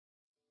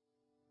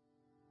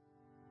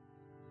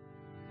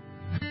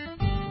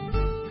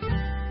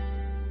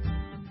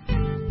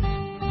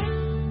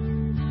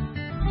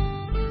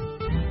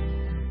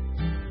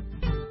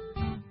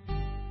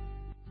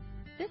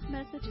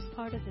message is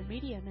part of the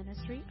media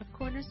ministry of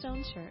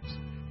Cornerstone Church.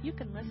 You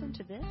can listen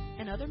to this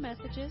and other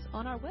messages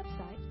on our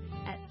website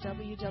at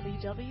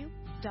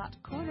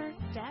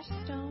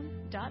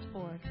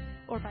www.corner-stone.org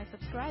or by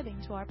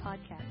subscribing to our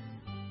podcast.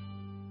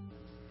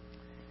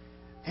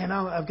 And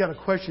I've got a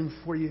question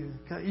for you.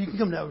 You can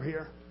come over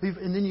here,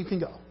 and then you can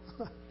go.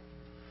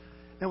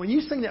 Now, when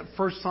you sing that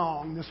first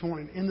song this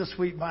morning, In the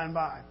Sweet By and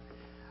By,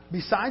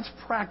 besides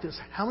practice,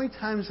 how many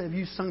times have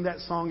you sung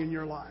that song in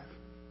your life?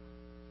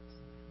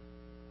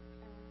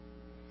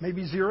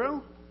 Maybe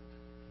zero?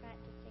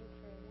 Practicing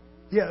for a while.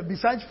 Yeah,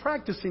 besides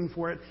practicing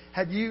for it,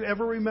 had you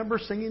ever remember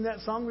singing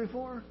that song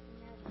before?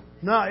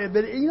 No,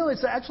 but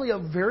it's actually a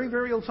very,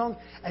 very old song.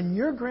 And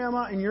your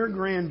grandma and your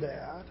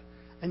granddad,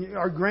 and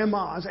our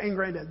grandmas and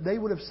granddad, they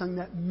would have sung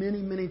that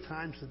many, many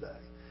times a day.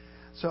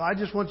 So I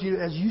just want you,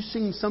 as you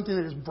sing something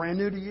that is brand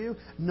new to you,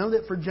 know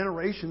that for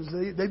generations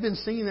they've been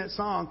singing that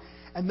song.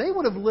 And they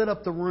would have lit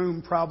up the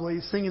room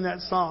probably singing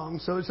that song.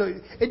 So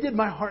it did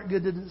my heart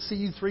good to see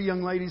you three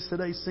young ladies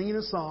today singing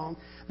a song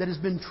that has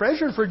been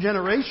treasured for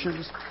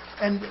generations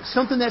and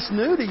something that's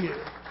new to you.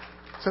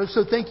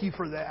 So thank you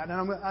for that.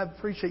 And I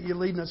appreciate you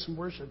leading us in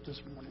worship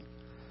this morning.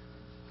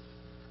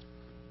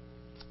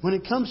 When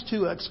it comes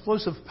to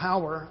explosive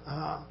power,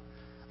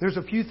 there's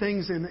a few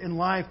things in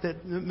life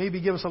that maybe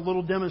give us a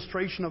little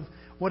demonstration of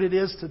what it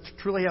is to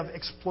truly have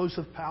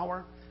explosive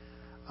power.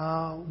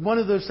 One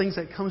of those things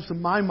that comes to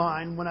my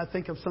mind when I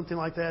think of something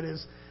like that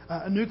is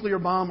a nuclear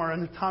bomb or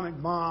an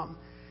atomic bomb.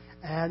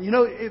 And,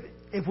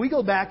 if we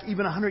go back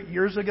even 100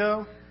 years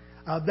ago,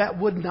 that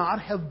would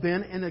not have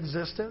been in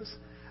existence.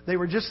 They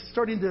were just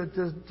starting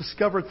to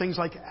discover things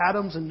like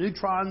atoms and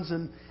neutrons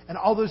and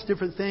all those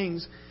different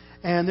things.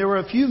 And there were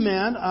a few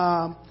men,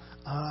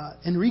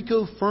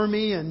 Enrico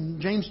Fermi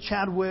and James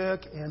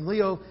Chadwick and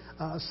Leo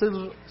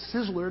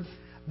Szilard,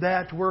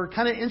 that were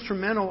kind of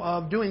instrumental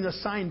of doing the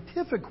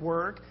scientific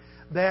work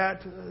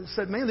that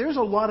said, man, there's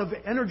a lot of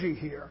energy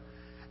here.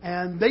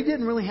 And they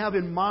didn't really have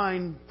in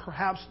mind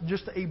perhaps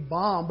just a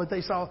bomb, but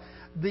they saw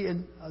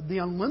the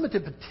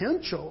unlimited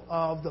potential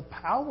of the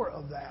power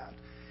of that.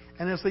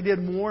 And as they did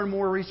more and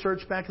more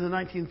research back in the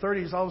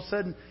 1930s, all of a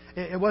sudden,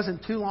 it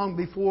wasn't too long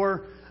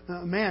before,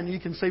 you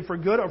can say for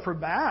good or for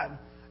bad,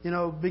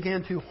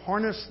 began to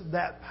harness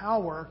that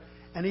power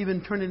and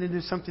even turn it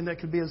into something that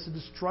could be as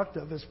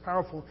destructive, as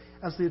powerful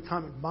as the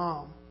atomic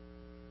bomb.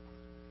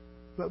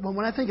 But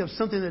when I think of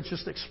something that's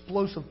just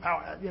explosive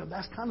power,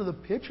 that's kind of the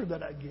picture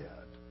that I get.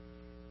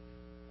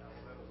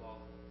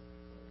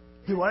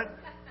 Do what?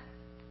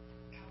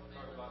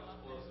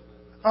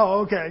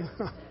 Oh, okay.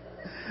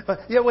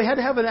 We had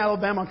to have an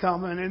Alabama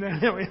comment in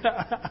there.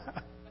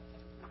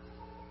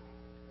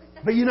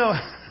 But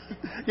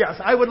yes,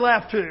 I would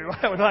laugh too.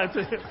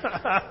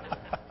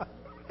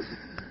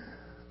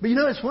 But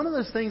it's one of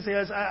those things,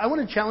 guys, I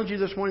want to challenge you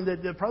this morning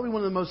that probably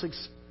one of the most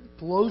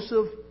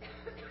explosive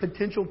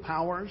potential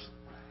powers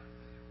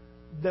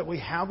that we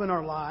have in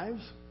our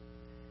lives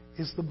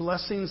is the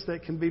blessings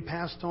that can be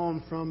passed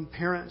on from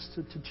parents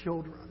to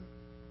children.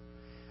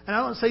 And I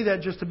don't say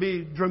that just to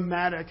be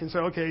dramatic and say,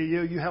 okay,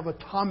 you have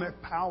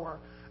atomic power.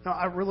 No,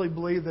 I really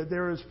believe that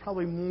there is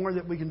probably more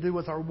that we can do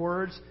with our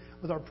words,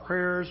 with our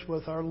prayers,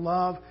 with our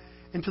love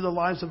into the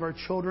lives of our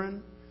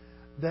children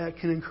that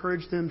can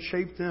encourage them,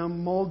 shape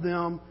them, mold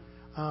them.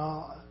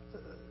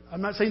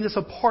 I'm not saying this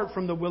apart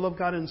from the will of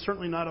God and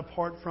certainly not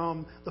apart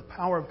from the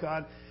power of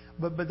God,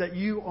 but that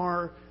you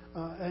are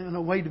in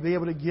a way to be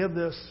able to give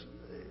this,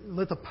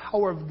 let the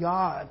power of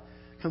God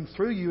come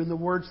through you in the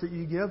words that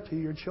you give to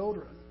your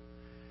children.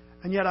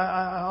 And yet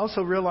I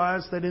also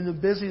realize that in the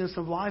busyness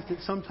of life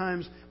that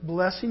sometimes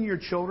blessing your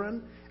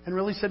children and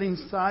really setting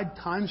aside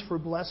times for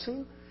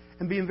blessing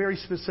and being very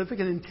specific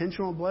and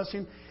intentional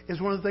blessing is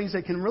one of the things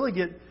that can really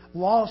get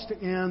lost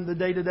in the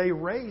day-to-day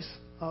race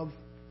of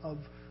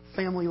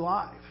family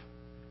life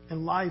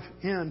and life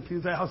in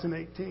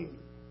 2018.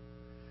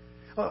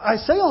 I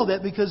say all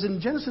that because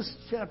in Genesis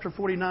chapter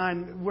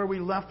 49, where we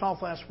left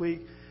off last week,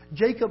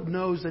 Jacob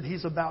knows that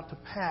he's about to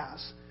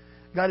pass.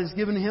 God has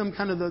given him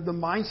kind of the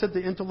mindset,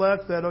 the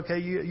intellect that, okay,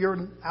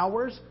 your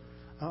hours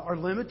are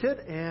limited.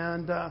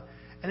 And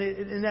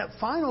in that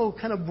final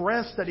kind of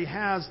breath that he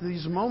has,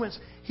 these moments,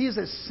 he is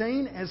as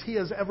sane as he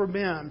has ever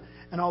been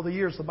in all the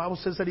years. The Bible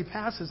says that he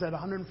passes at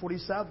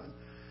 147.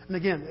 And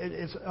again,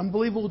 it's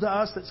unbelievable to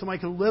us that somebody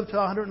could live to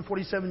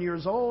 147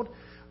 years old.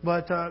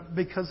 But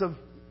because of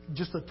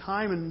just the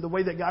time and the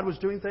way that God was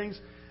doing things,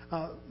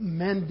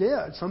 men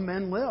did. Some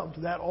men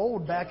lived that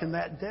old back in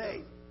that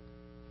day.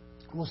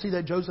 We'll see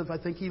that Joseph, I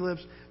think he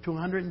lives to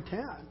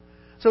 110.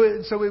 So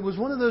it was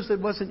one of those that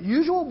wasn't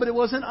usual, but it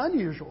wasn't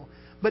unusual.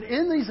 But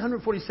in these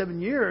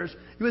 147 years,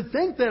 you would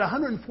think that a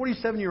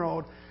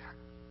 147-year-old,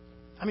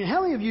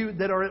 how many of you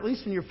that are at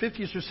least in your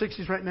 50s or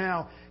 60s right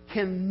now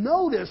can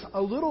notice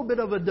a little bit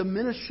of a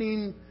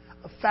diminishing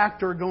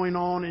factor going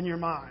on in your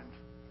mind?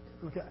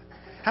 Okay.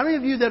 How many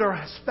of you that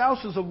are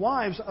spouses of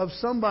wives of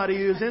somebody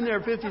who's in their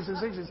 50s and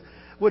 60s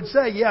would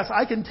say, yes,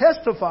 I can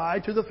testify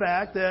to the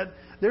fact that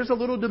there's a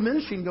little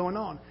diminishing going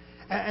on.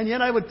 And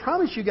yet I would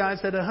promise you guys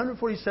that at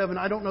 147,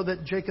 I don't know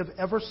that Jacob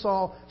ever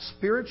saw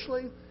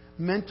spiritually,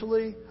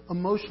 mentally,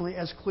 emotionally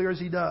as clear as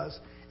he does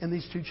in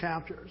these 2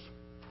 chapters.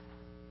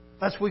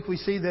 Last week we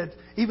see that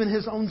even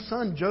his own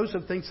son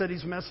Joseph thinks that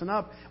he's messing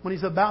up when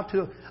he's about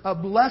to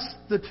bless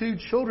the 2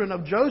 children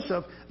of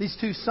Joseph, these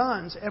 2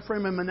 sons,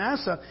 Ephraim and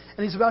Manasseh,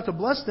 and he's about to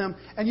bless them.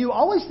 And you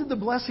always did the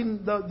blessing,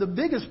 the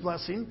biggest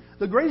blessing,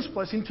 the greatest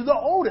blessing to the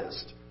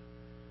oldest.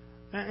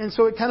 And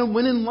so it kind of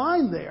went in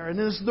line there. And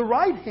it's the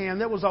right hand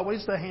that was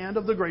always the hand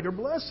of the greater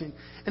blessing.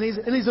 And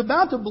he's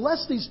about to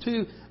bless these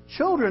 2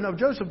 children of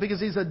Joseph because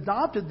he's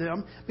adopted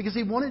them, because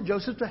he wanted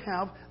Joseph to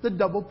have the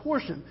double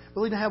portion,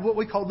 really to have what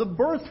we call the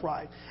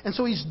birthright. And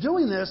so he's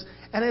doing this,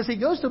 and as he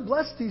goes to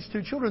bless these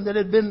 2 children that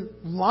had been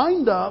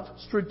lined up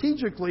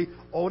strategically,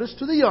 oldest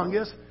to the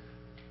youngest,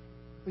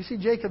 we see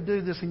Jacob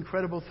do this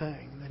incredible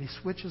thing, that he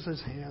switches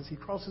his hands, he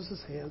crosses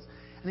his hands,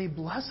 and he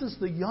blesses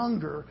the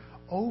younger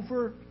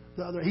over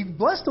the other. He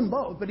blessed them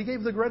both, but he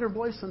gave the greater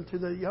blessing to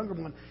the younger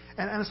one.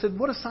 And I said,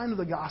 what a sign of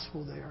the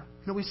gospel there.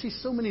 We see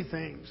so many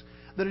things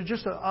that are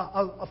just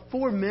a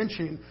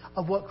forementioning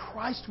of what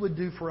Christ would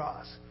do for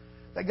us.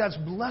 That God's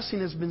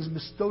blessing has been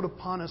bestowed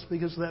upon us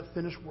because of that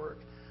finished work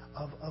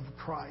of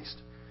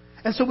Christ.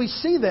 And so we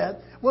see that.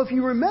 Well, if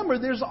you remember,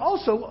 there's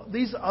also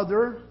these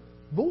other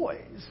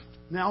boys,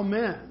 now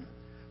men,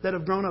 that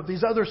have grown up,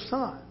 these other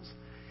sons.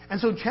 And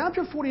so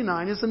chapter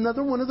 49 is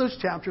another one of those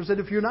chapters that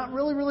if you're not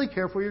really, really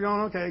careful, you're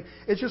going, okay,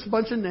 it's just a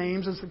bunch of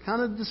names. It's the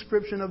kind of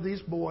description of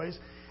these boys.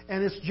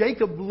 And it's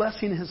Jacob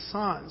blessing his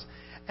sons.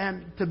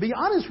 And to be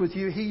honest with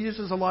you, he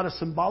uses a lot of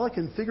symbolic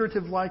and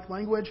figurative-like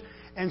language.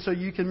 And so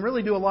you can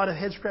really do a lot of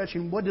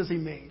head-scratching. What does he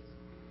mean?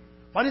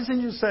 Why doesn't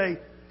he just say,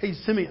 hey,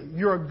 Simeon,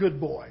 you're a good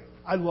boy.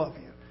 I love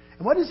you.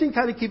 And why does he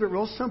kind of keep it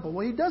real simple?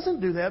 Well, he doesn't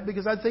do that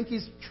because I think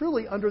he's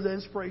truly under the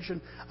inspiration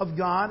of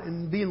God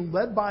and being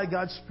led by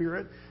God's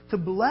Spirit to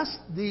bless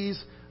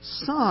these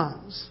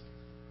sons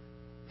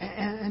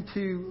and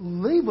to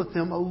leave with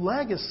them a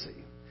legacy.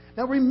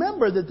 Now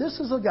remember that this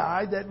is a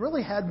guy that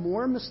really had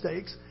more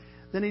mistakes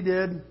than he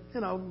did,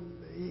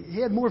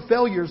 he had more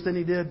failures than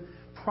he did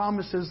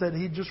promises that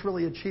he just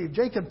really achieved.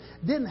 Jacob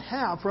didn't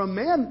have, for a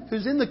man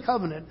who's in the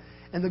covenant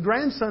and the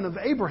grandson of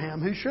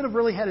Abraham, who should have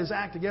really had his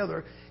act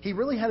together, he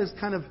really had his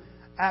kind of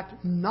act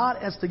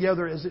not as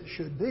together as it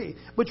should be,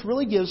 which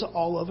really gives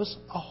all of us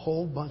a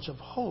whole bunch of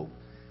hope.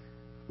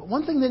 But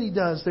one thing that he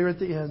does there at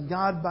the end,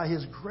 God, by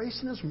His grace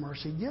and His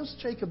mercy, gives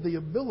Jacob the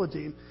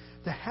ability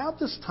to have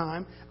this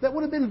time that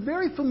would have been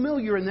very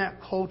familiar in that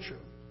culture.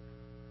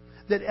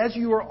 That as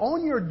you were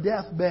on your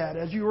deathbed,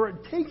 as you were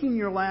taking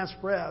your last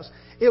breaths,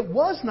 it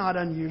was not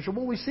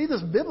unusual. We see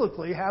this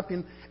biblically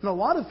happening in a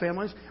lot of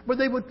families where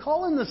they would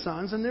call in the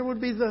sons and there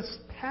would be this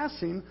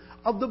passing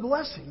of the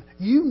blessing.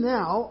 You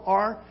now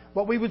are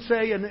what we would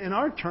say in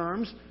our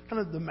terms,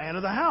 kind of the man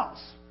of the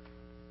house.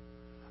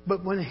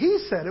 But when he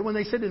said it, when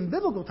they said it in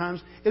biblical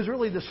times, it was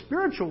really the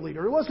spiritual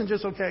leader. It wasn't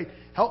just, okay,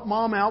 help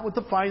mom out with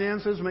the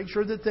finances, make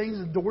sure that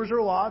the doors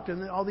are locked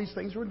and all these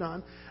things were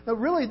done. No,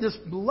 really this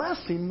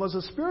blessing was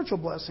a spiritual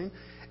blessing.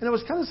 And it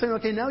was kind of saying,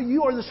 okay, now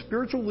you are the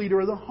spiritual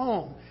leader of the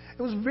home.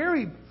 It was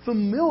very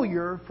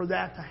familiar for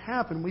that to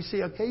happen. We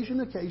see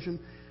occasion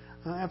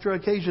after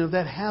occasion of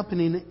that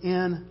happening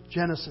in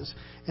Genesis.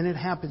 And it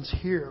happens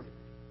here.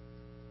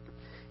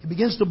 He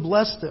begins to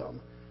bless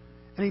them.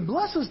 And he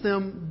blesses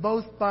them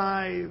both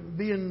by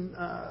being,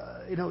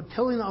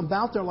 telling them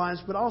about their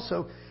lives, but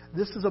also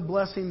this is a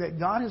blessing that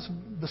God has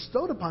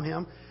bestowed upon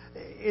him.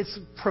 It's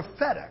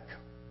prophetic.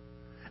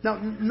 Now,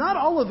 not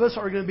all of us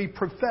are going to be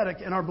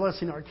prophetic in our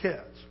blessing our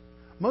kids.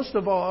 Most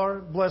of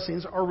our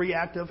blessings are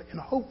reactive and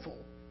hopeful.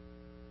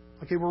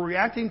 Okay, we're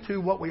reacting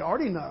to what we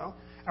already know,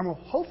 and we're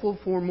hopeful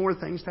for more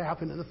things to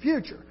happen in the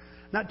future.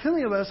 Not too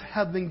many of us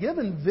have been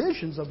given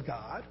visions of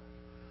God,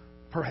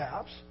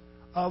 perhaps,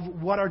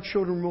 of what our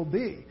children will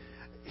be.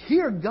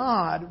 Here,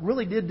 God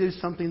really did do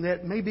something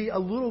that may be a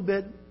little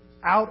bit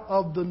out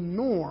of the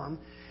norm,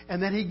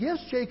 and that He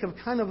gives Jacob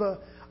kind of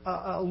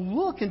a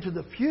look into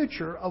the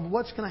future of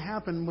what's going to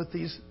happen with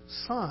these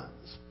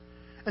sons.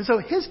 And so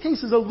his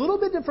case is a little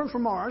bit different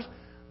from ours,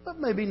 but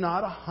maybe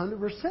not 100%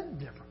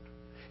 different.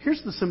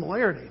 Here's the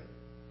similarity.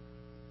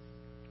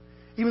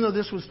 Even though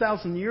this was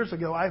 1,000 years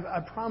ago, I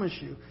promise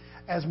you,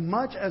 as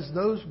much as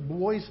those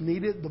boys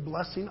needed the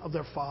blessing of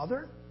their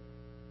father,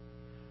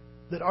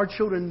 that our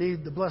children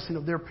need the blessing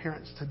of their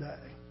parents today.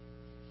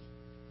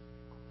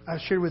 I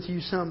shared with you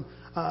some,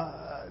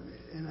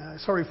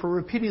 sorry for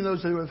repeating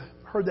those who have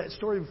heard that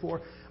story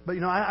before, but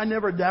I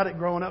never doubted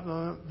growing up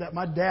that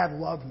my dad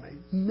loved me.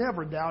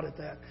 Never doubted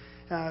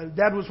that.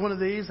 Dad was one of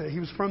these. He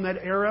was from that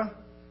era.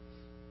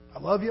 I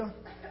love you,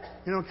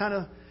 kind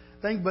of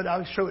thing. But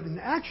I show it in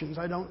actions.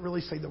 I don't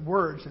really say the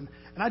words. And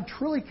I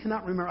truly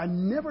cannot remember. I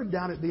never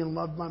doubted being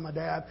loved by my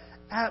dad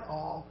at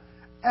all,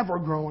 ever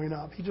growing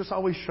up. He just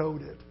always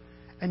showed it.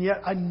 And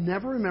yet I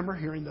never remember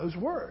hearing those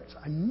words.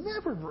 I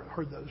never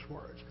heard those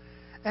words.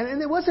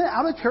 And it wasn't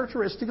out of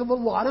characteristic of a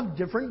lot of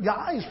different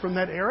guys from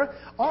that era,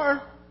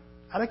 or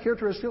out of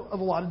characteristic of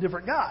a lot of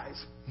different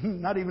guys.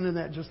 Not even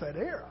in just that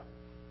era.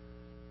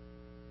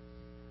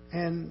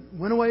 and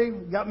went away,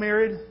 got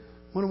married,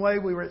 went away.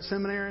 We were at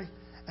seminary.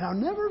 And I'll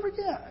never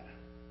forget.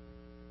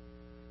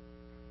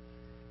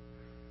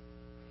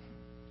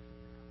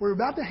 We were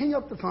about to hang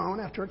up the phone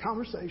after a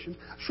conversation,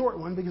 short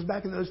one, because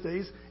back in those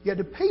days, you had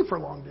to pay for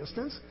long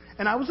distance.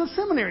 And I was a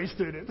seminary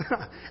student.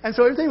 And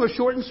so everything was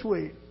short and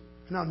sweet.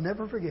 And I'll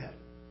never forget.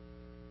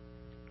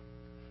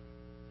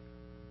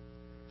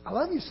 I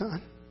love you,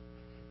 son.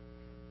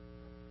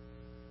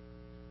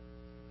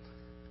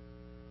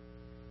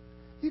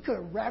 You could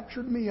have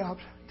raptured me up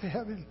to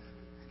heaven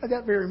at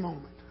that very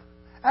moment.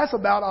 That's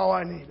about all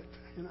I needed,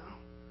 you know.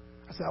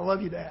 I said, I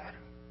love you, Dad.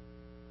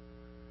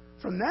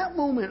 From that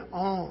moment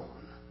on,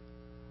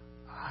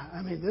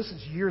 I mean, this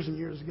is years and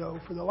years ago.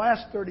 For the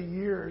last 30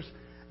 years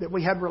that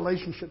we had a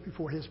relationship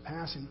before his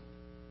passing,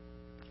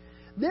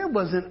 there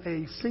wasn't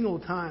a single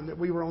time that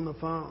we were on the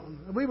phone.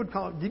 We would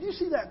call, did you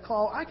see that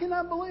call? I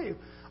cannot believe.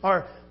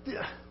 Or,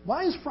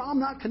 why is Fromm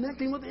not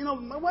connecting with,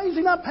 why is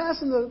he not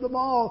passing the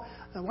ball?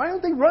 Why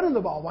aren't they running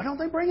the ball? Why don't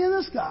they bring in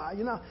this guy?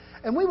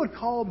 And we would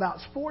call about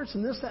sports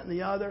and this, that, and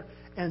the other.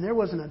 And there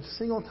wasn't a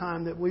single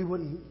time that we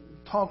wouldn't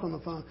talk on the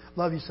phone.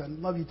 Love you,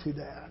 son. Love you too,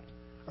 Dad.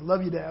 I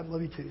love you, Dad.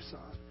 Love you too, son.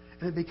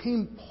 And it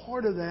became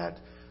part of that,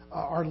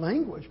 our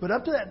language. But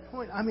up to that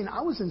point, I mean,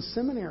 I was in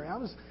seminary. I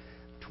was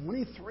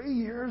 23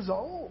 years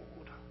old.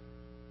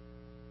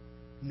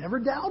 Never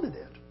doubted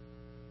it.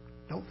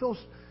 Don't feel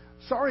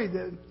sorry,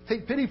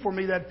 take pity for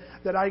me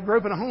that I grew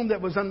up in a home that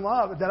was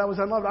unloved, that I was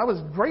unloved. I was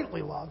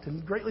greatly loved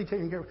and greatly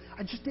taken care of.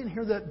 I just didn't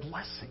hear that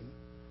blessing.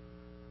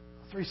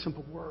 3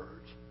 simple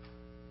words.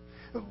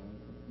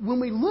 When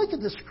we look at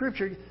the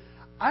Scripture,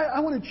 I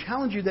want to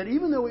challenge you that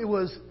even though it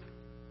was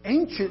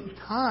ancient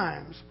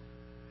times,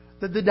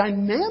 that the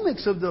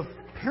dynamics of the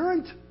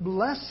parent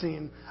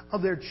blessing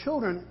of their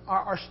children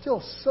are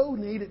still so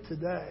needed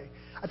today.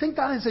 I think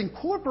God has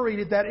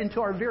incorporated that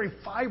into our very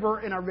fiber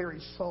and our very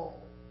soul.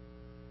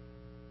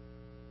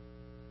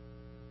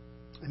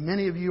 And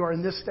many of you are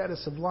in this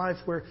status of life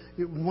where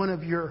one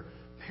of your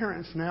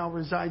parents now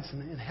resides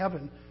in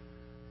heaven.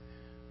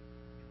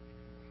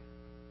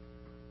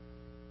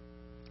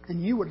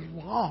 And you would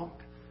long,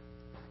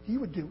 you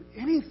would do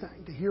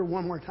anything to hear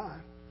one more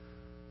time.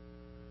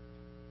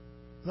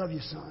 Love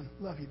you, son.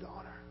 Love you,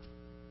 daughter.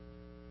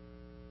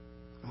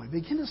 And we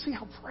begin to see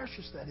how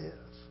precious that is.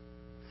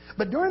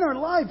 But during our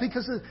life,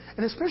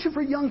 and especially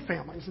for young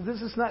families,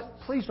 this is not,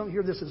 please don't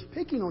hear this as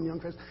picking on young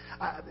families.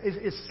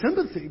 It's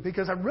sympathy,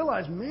 because I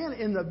realize, man,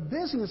 in the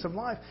busyness of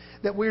life,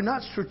 that we're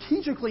not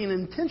strategically and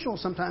intentional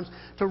sometimes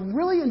to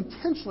really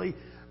intentionally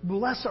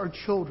bless our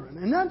children.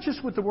 And not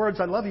just with the words,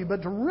 I love you,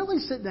 but to really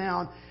sit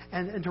down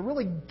and to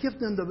really give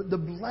them the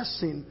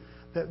blessing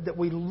that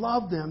we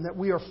love them, that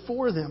we are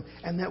for them,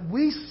 and that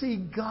we see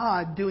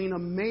God doing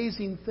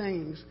amazing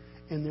things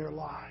in their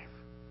life.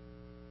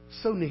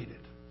 So needed.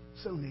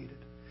 So needed.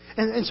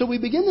 And so we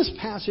begin this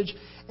passage,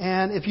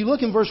 and if you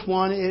look in verse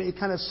 1, it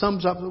kind of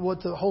sums up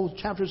what the whole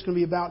chapter is going to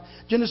be about.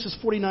 Genesis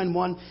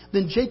 49:1.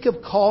 Then Jacob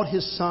called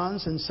his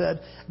sons and said,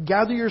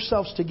 gather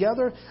yourselves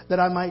together, that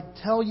I might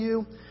tell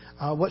you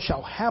what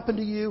shall happen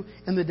to you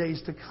in the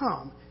days to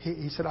come.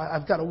 He said,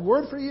 I've got a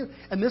word for you.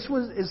 And this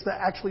is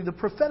actually the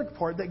prophetic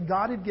part, that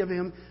God had given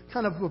him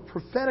kind of a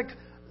prophetic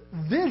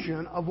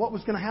vision of what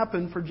was going to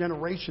happen for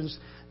generations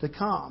to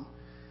come.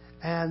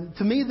 And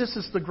to me, this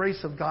is the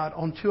grace of God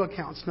on 2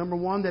 accounts. Number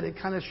one, that it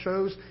kind of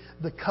shows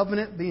the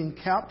covenant being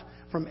kept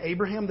from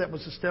Abraham that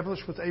was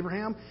established with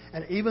Abraham.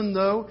 And even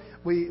though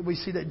we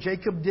see that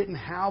Jacob didn't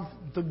have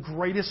the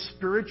greatest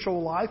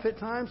spiritual life at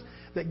times,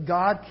 that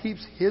God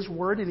keeps His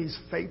word and He's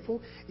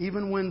faithful,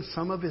 even when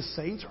some of His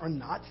saints are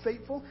not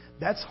faithful.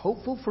 That's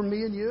hopeful for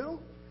me and you.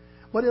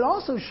 But it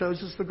also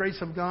shows us the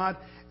grace of God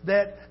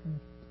that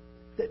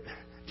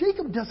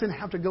Jacob doesn't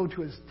have to go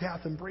to his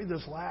death and breathe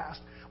his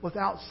last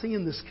without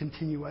seeing this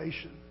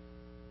continuation.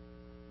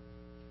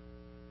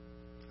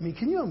 I mean,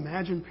 can you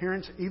imagine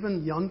parents,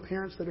 even young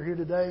parents that are here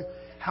today,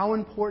 how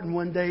important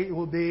one day it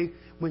will be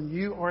when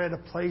you are at a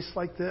place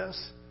like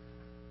this,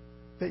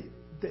 that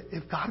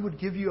if God would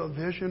give you a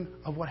vision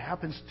of what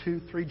happens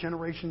 2-3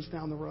 generations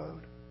down the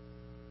road,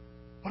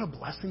 what a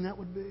blessing that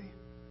would be.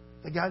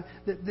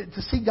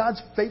 To see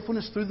God's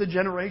faithfulness through the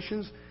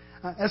generations,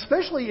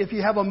 especially if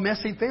you have a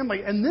messy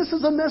family. And this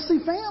is a messy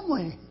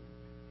family.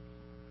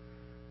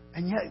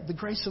 And yet the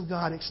grace of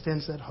God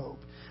extends that hope.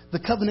 The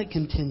covenant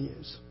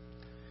continues.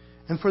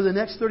 And for the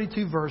next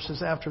 32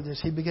 verses after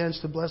this, he begins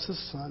to bless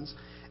his sons.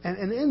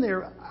 And in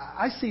there,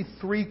 I see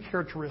 3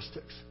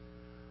 characteristics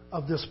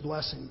of this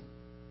blessing.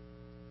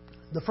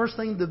 The first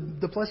thing,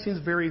 the blessing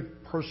is very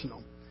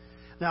personal.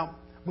 Now,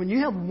 when you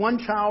have 1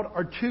 child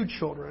or 2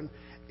 children,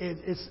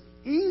 it's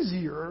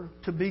easier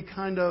to be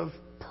kind of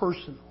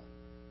personal.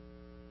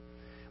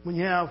 When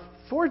you have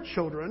 4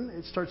 children,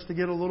 it starts to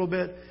get a little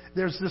bit,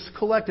 there's this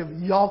collective,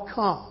 y'all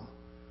come.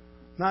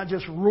 Not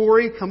just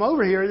Rory, come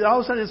over here. All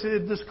of a sudden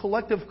it's this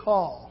collective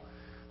call,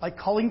 like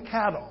calling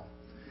cattle.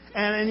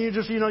 And you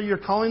just, you're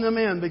calling them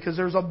in because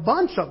there's a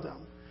bunch of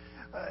them.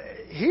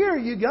 Here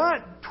you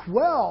got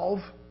 12,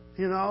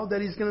 that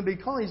he's going to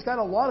be calling. He's got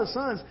a lot of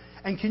sons.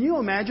 And can you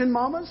imagine,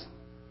 mamas?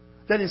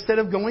 that instead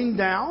of going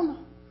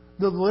down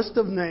the list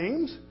of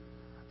names,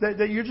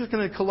 that you're just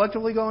going to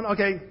collectively go,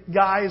 okay,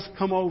 guys,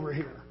 come over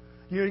here.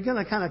 You're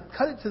going to kind of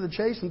cut it to the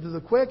chase and to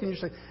the quick, and you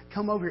say,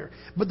 come over here.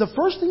 But the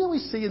first thing that we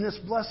see in this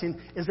blessing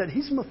is that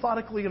He's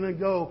methodically going to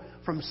go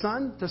from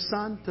son to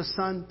son to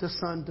son to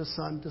son to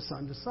son to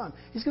son to son.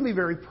 He's going to be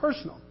very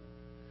personal.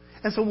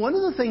 And so one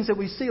of the things that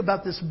we see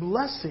about this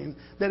blessing,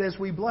 that as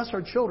we bless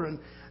our children,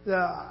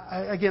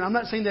 again, I'm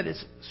not saying that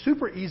it's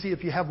super easy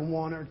if you have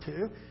one or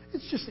two.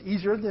 It's just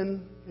easier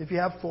than if you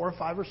have 4 or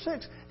 5 or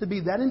 6 to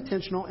be that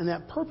intentional and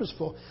that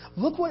purposeful.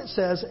 Look what it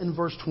says in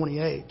verse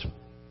 28.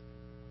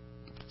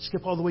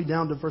 Skip all the way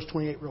down to verse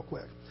 28 real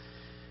quick.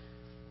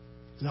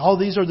 And all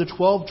these are the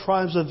 12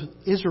 tribes of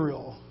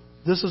Israel.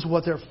 This is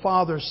what their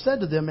father said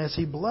to them as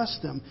He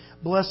blessed them,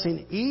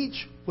 blessing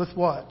each with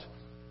what?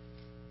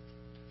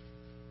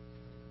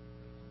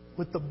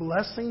 With the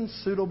blessing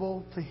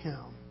suitable to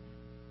him.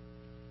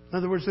 In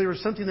other words, there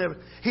was something that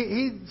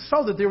he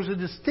saw that there was a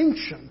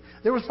distinction.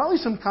 There was probably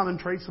some common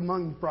traits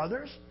among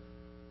brothers.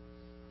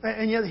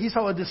 And yet he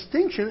saw a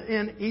distinction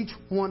in each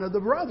one of the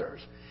brothers.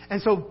 And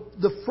so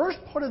the first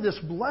part of this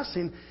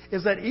blessing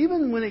is that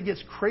even when it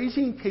gets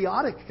crazy and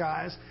chaotic,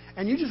 guys,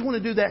 and you just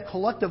want to do that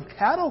collective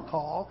cattle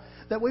call,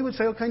 that we would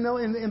say, okay, no,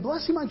 in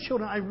blessing my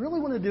children, I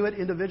really want to do it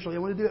individually. I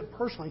want to do it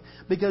personally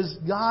because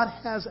God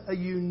has a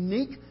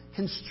unique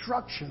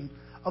construction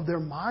of their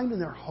mind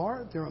and their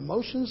heart, their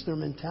emotions, their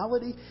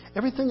mentality,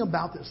 everything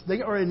about this.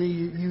 They are in a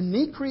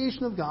unique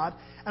creation of God,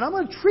 and I'm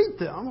going to treat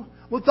them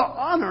with the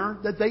honor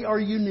that they are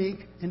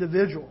unique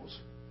individuals.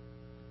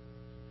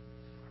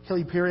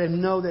 Kelly Perry, I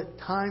know that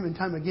time and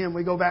time again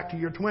we go back to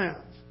your twins.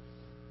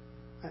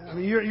 I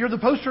mean, you're the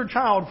poster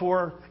child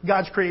for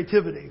God's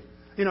creativity.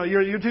 You know,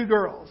 your 2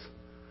 girls.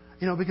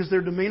 You know, because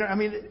their demeanor. I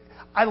mean,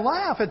 I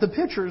laugh at the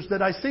pictures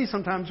that I see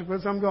sometimes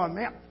because I'm going,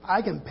 man,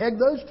 I can peg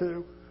those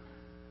 2.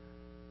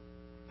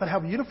 But how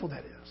beautiful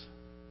that is.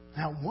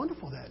 How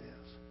wonderful that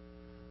is.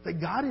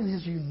 That God in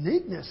His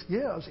uniqueness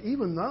gives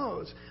even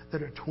those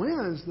that are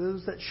twins,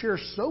 those that share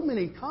so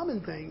many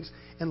common things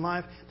in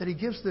life, that He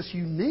gives this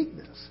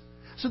uniqueness.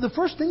 So the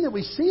first thing that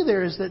we see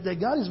there is that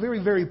God is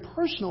very, very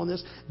personal in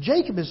this.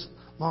 Jacob is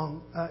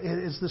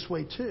this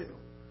way too.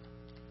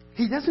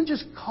 He doesn't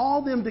just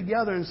call them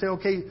together and say,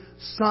 okay,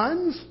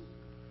 sons,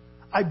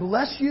 I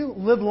bless you,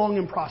 live long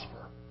and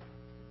prosper.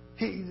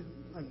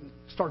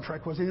 Star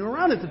Trek wasn't even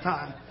around at the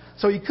time,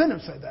 so he couldn't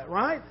have said that,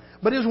 right?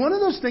 But it's one of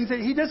those things that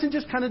he doesn't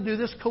just kind of do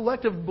this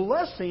collective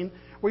blessing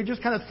where he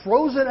just kind of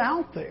throws it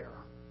out there.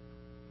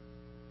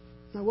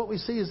 Now what we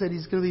see is that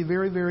he's going to be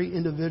very, very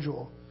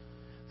individual.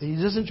 That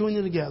he doesn't join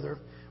them together,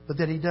 but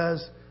that he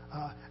does.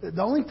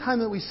 The only time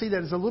that we see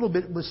that is a little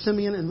bit with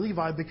Simeon and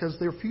Levi because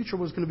their future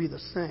was going to be the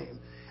same.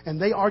 And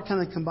they are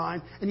kind of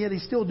combined, and yet he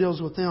still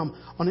deals with them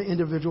on an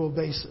individual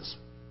basis.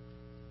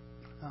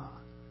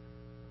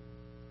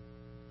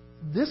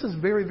 This is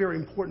very, very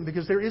important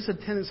because there is a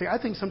tendency, I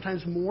think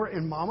sometimes more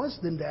in mamas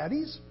than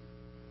daddies,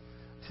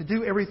 to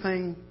do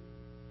everything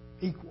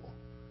equal.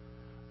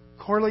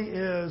 Carly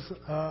is,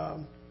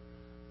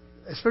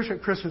 especially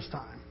at Christmas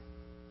time,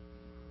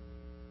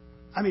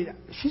 I mean,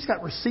 she's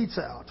got receipts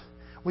out.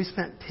 We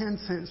spent 10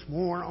 cents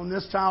more on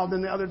this child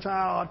than the other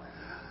child.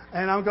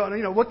 And I'm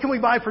going, what can we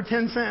buy for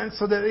 10 cents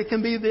so that it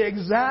can be the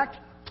exact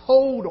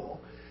total?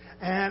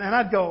 And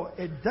I'd go,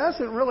 it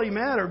doesn't really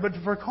matter. But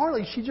for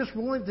Carly, she just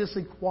wanted this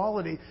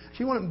equality.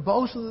 She wanted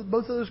both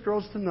of those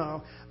girls to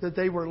know that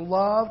they were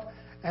loved.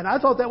 And I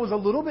thought that was a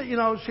little bit,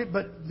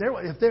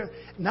 if they're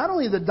not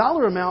only the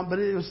dollar amount, but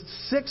it was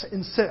 6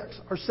 and 6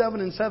 or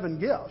 7 and 7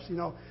 gifts.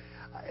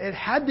 It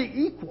had to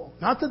equal.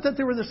 Not that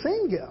they were the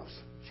same gifts.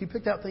 She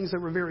picked out things that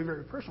were very,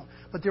 very personal.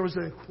 But there was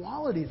an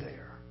equality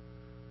there.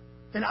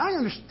 And I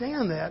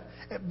understand that.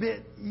 But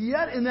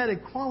yet in that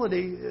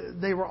equality,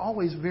 they were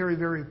always very,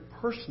 very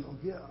personal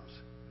gifts.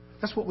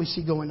 That's what we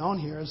see going on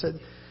here. Is that,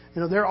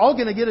 they're all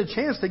going to get a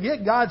chance to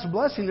get God's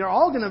blessing. They're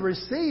all going to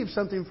receive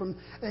something from...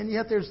 And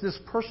yet there's this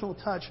personal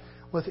touch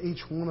with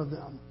each one of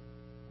them.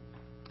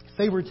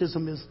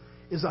 Favoritism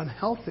is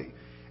unhealthy.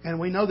 And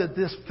we know that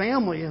this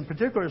family in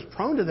particular is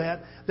prone to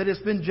that it's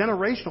been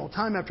generational,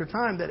 time after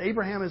time, that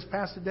Abraham has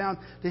passed it down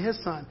to his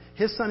son.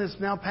 His son has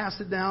now passed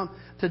it down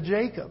to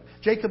Jacob.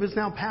 Jacob has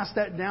now passed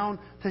that down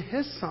to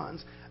his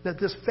sons. That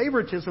this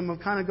favoritism of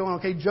kind of going,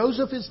 okay,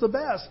 Joseph is the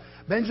best,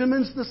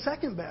 Benjamin's the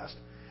second best.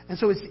 And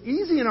so it's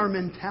easy in our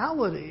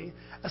mentality,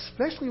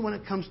 especially when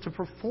it comes to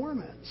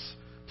performance,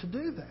 to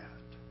do that.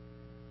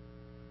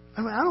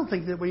 I mean, I don't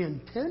think that we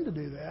intend to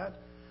do that.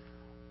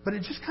 But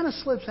it just kind of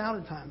slips out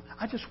at times.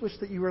 I just wish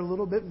that you were a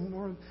little bit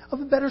more of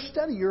a better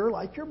studier,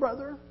 like your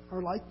brother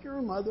or like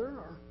your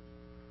mother,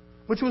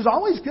 which was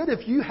always good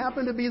if you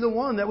happened to be the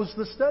one that was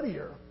the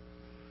studier.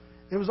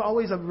 It was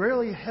always a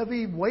really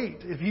heavy weight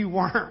if you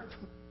weren't.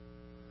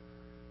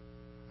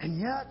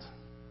 And yet,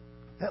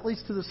 that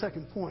leads to the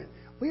second point.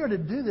 We are to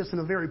do this in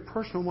a very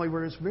personal way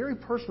where it's very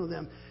personal to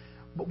them.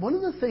 But one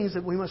of the things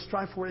that we must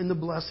strive for in the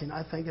blessing,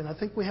 I think, and I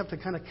think we have to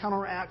kind of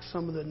counteract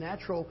some of the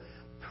natural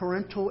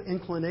parental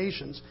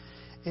inclinations,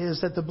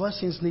 is that the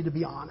blessings need to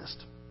be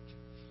honest.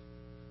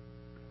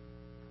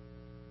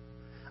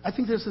 I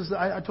think this is,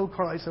 I told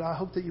Carla, I said, I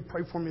hope that you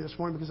pray for me this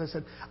morning, because I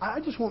said, I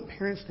just want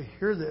parents to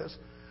hear this.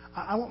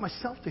 I want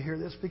myself to hear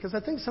this, because I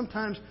think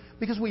sometimes,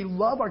 because we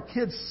love our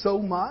kids so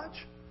much,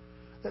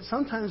 that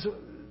sometimes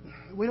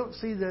we don't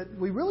see that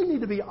we really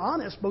need to be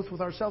honest both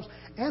with ourselves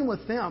and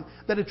with them.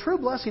 That a true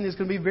blessing is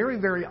going to be very,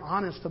 very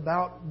honest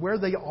about where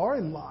they are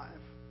in life.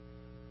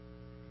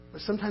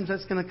 But sometimes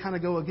that's going to kind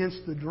of go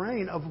against the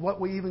grain of what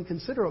we even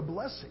consider a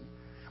blessing.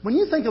 When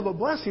you think of a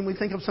blessing, we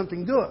think of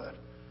something good.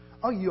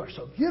 Oh, you are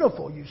so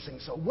beautiful. You sing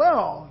so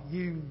well.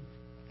 You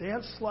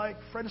dance like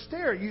Fred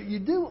Astaire. You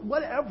do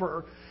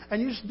whatever.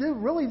 And you just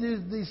really do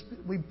these.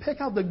 We pick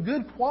out the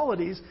good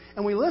qualities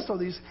and we list all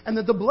these. And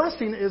that the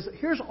blessing is,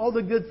 here's all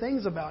the good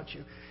things about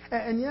you.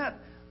 And yet,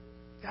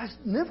 guys,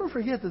 never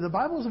forget that the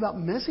Bible is about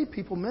messy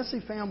people,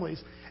 messy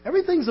families.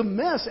 Everything's a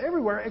mess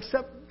everywhere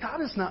except God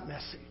is not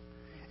messy.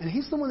 And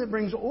He's the one that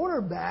brings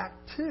order back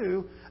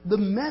to the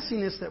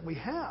messiness that we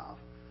have.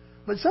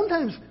 But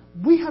sometimes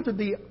we have to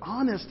be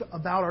honest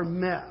about our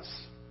mess.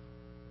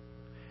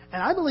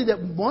 And I believe that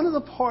one of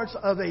the parts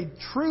of a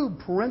true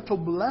parental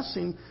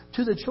blessing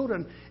to the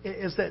children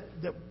is that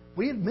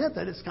we admit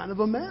that it's kind of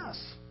a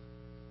mess.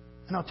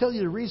 And I'll tell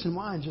you the reason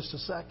why in just a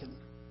second.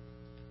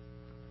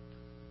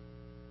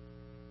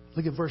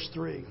 Look at verse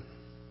 3.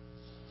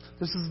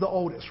 This is the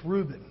oldest,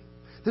 Reuben.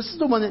 This is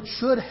the one that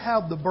should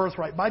have the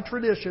birthright. By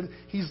tradition,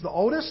 he's the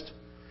oldest.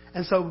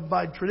 And so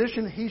by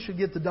tradition, he should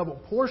get the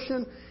double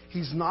portion.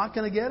 He's not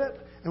going to get it.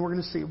 And we're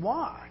going to see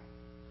why.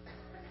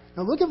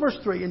 Now look at verse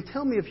 3 and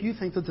tell me if you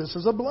think that this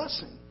is a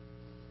blessing.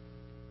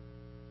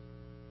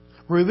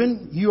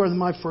 Reuben, you are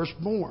my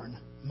firstborn,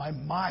 my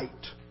might,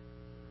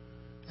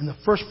 and the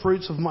first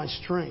fruits of my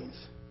strength,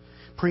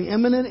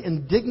 preeminent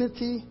in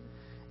dignity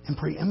and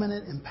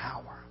preeminent in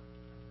power.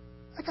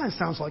 That kind of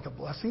sounds like a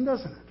blessing,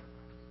 doesn't it?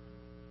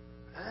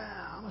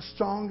 I'm a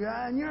strong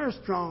guy and you're a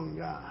strong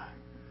guy.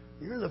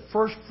 You're the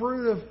first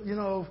fruit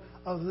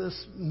of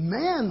this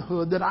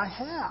manhood that I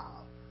have.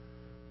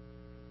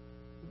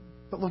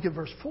 But look at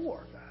verse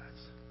 4,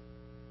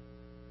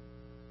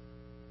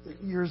 guys.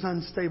 You're as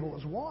unstable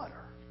as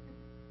water.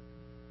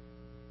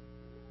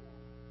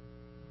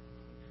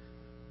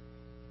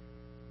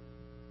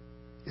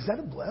 Is that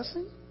a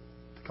blessing?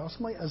 To call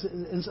somebody as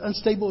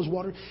unstable as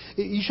water?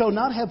 You shall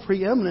not have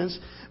preeminence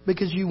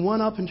because you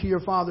went up into your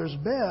father's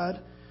bed,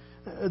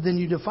 then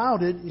you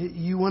defiled it,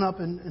 you went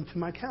up into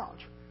my couch.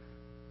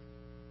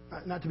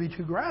 Not to be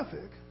too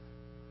graphic,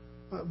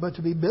 but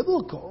to be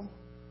biblical.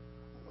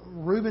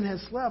 Reuben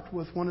has slept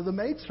with one of the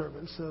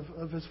maidservants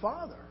of his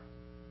father.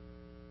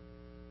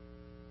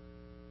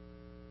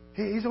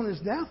 He's on his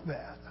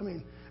deathbed. I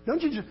mean,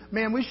 don't you just,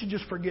 man, we should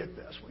just forget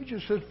this. We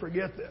just should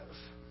forget this.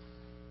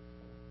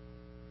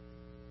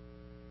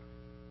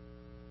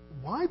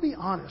 Why be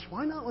honest?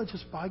 Why not let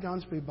just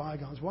bygones be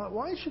bygones?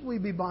 Why should we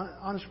be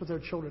honest with our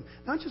children?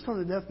 Not just on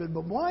the deathbed,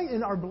 but why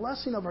in our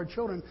blessing of our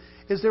children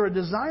is there a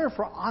desire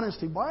for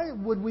honesty? Why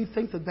would we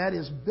think that that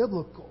is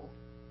biblical?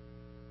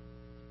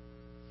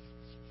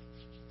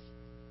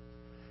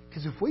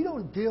 Because if we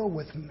don't deal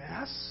with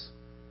mess,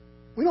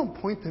 we don't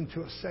point them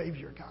to a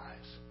Savior, guys.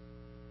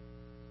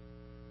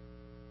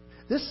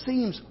 This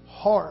seems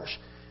harsh,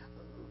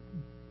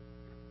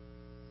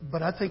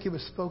 but I think it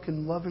was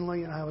spoken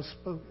lovingly, and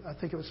I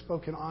think it was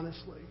spoken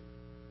honestly.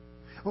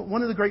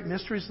 One of the great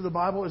mysteries of the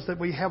Bible is that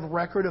we have a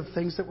record of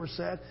things that were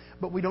said,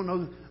 but we don't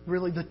know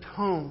really the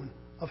tone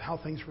of how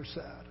things were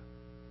said.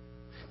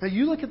 Now,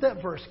 you look at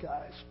that verse,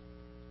 guys,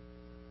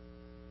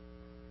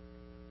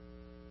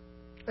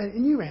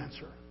 and you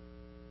answer.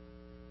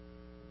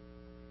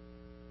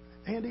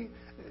 Andy,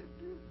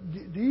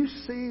 do you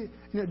see,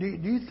 do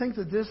you think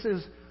that this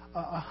is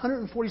a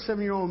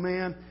 147-year-old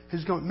man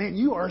who's going, man,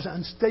 you are as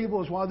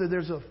unstable as water?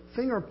 There's a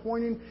finger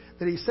pointing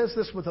that he says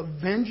this with a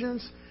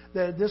vengeance,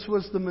 that this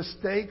was the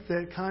mistake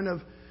that kind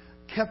of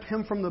kept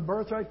him from the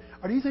birthright?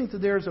 Or do you think that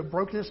there's a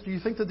brokenness? Do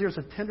you think that there's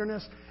a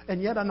tenderness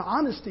and yet an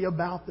honesty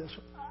about this?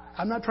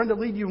 I'm not trying to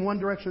lead you in one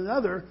direction or the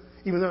other,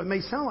 even though it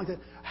may sound like that.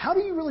 How do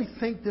you really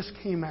think this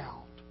came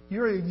out?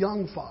 You're a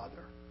young father.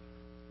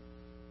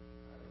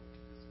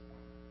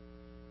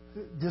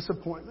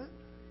 Disappointment?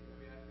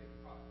 I think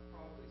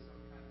probably some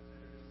kind of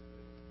tenderness,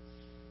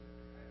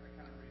 but I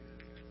kind of read it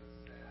as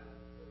a sad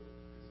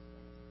disappointment.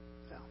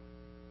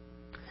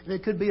 Yeah. And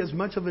it could be as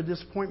much of a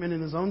disappointment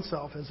in his own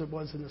self as it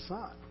was in his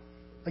son.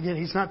 Again,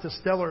 he's not the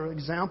stellar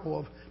example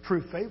of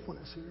true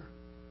faithfulness here.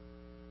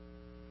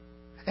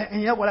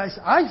 And yet what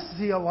I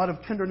see a lot of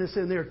tenderness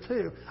in there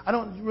too. I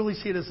don't really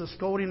see it as a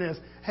scolding as,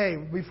 hey,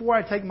 before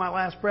I take my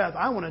last breath,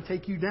 I want to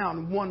take you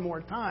down one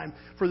more time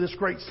for this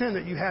great sin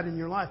that you had in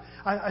your life.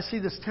 I see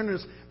this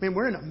tenderness. Man,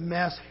 we're in a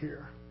mess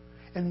here.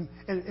 And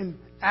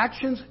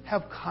actions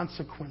have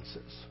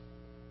consequences.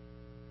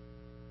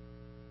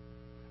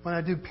 When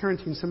I do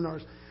parenting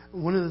seminars,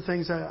 one of the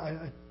things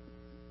I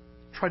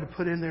try to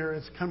put in there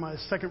as kind of my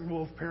second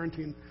rule of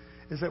parenting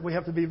is that we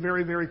have to be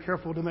very, very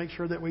careful to make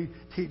sure that we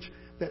teach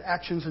that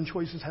actions and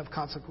choices have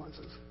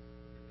consequences.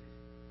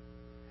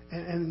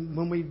 And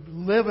when we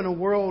live in a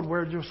world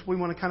where just we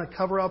want to kind of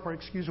cover up or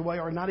excuse away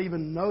or not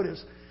even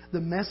notice the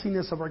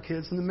messiness of our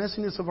kids and the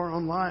messiness of our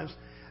own lives,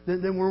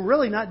 then we're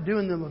really not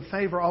doing them a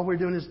favor. All we're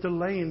doing is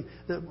delaying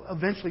that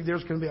eventually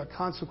there's going to be a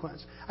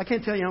consequence. I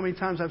can't tell you how many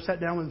times I've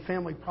sat down with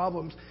family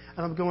problems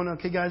and I'm going,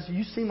 okay, guys,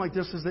 you seem like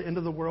this is the end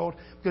of the world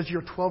because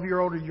your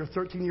 12-year-old or your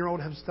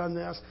 13-year-old has done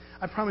this.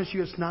 I promise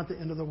you it's not the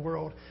end of the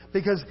world.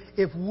 Because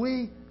if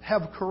we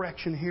have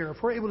correction here,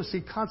 if we're able to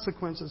see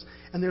consequences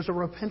and there's a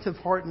repentant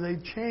heart and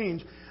they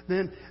change,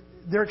 then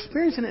they're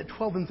experiencing it at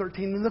 12 and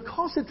 13. And the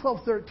cost at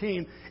 12,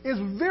 13 is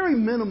very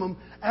minimum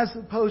as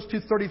opposed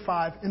to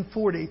 35 and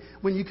 40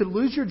 when you could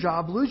lose your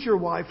job, lose your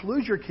wife,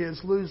 lose your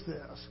kids, lose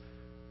this.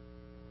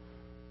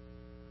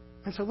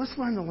 And so let's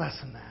learn the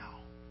lesson now.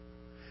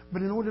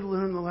 But in order to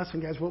learn the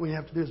lesson, guys, what we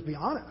have to do is be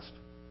honest.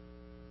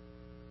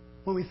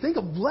 When we think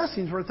of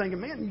blessings, we're thinking,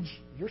 man,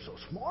 you're so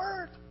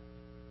smart.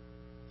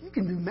 You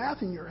can do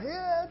math in your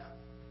head.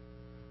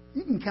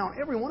 You can count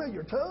every one of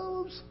your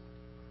toes.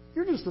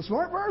 You're just a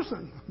smart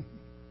person.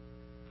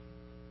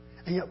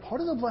 And yet part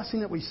of the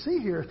blessing that we see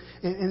here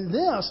in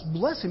this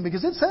blessing,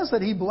 because it says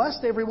that he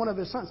blessed every one of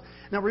his sons.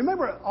 Now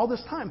remember, all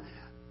this time,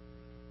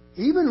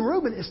 even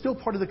Reuben is still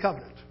part of the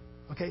covenant.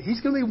 Okay, he's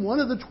going to be one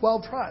of the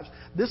 12 tribes.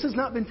 This has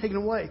not been taken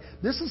away.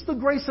 This is the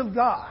grace of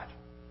God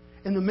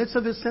in the midst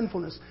of his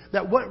sinfulness.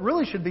 That what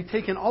really should be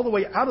taken all the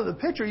way out of the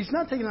picture, he's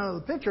not taken out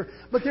of the picture,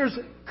 but there's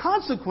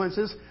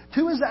consequences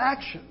to his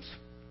actions.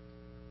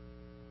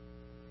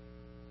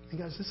 And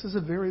guys, this is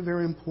a very,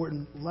 very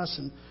important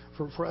lesson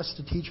for us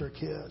to teach our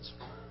kids.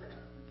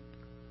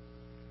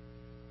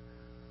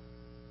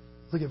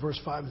 Look at verse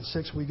 5 and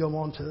 6. We go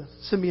on to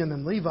Simeon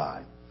and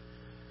Levi.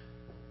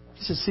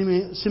 He says,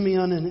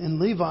 Simeon and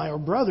Levi are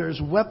brothers.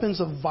 Weapons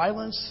of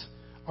violence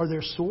are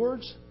their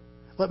swords.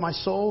 Let my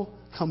soul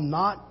come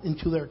not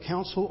into their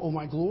counsel, O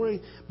my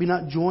glory. Be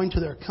not joined to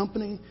their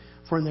company.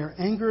 For in their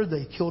anger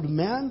they killed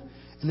men,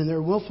 and in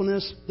their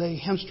willfulness they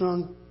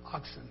hamstrung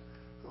oxen.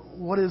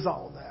 What is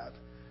all that?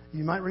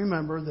 You might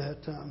remember that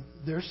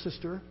their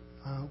sister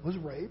was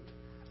raped.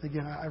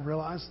 Again, I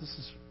realize this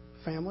is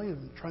family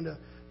and trying to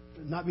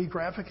not be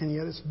graphic, and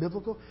yet it's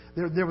biblical.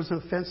 There was an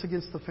offense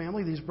against the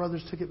family. These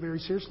brothers took it very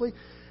seriously.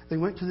 They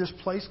went to this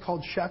place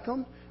called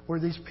Shechem, where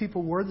these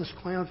people were, this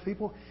clan of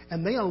people,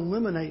 and they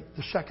eliminate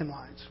the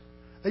Shechemites.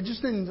 They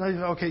just didn't say,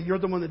 okay, you're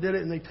the one that did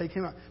it, and they take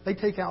him out. They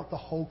take out the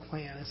whole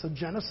clan. It's a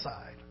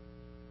genocide.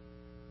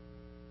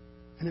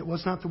 And it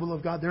was not the will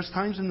of God. There's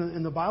times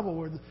in the Bible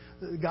where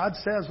God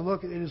says,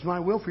 look, it is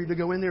my will for you to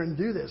go in there and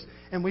do this.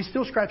 And we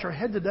still scratch our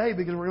head today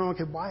because we're going,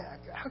 okay, why?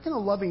 How can a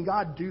loving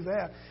God do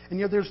that? And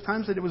yet there's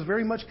times that it was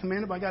very much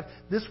commanded by God.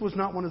 This was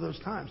not one of those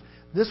times.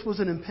 This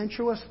was an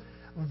impetuous,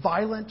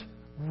 violent,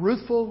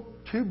 ruthful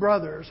two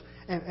brothers.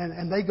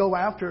 And they go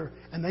after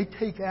and they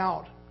take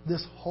out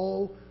this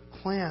whole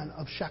clan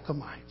of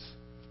Shechemites.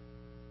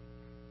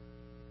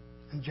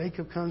 And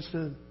Jacob comes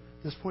to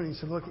this point, he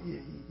said, look,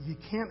 you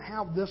can't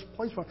have this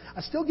place for me.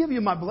 I still give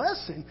you my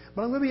blessing,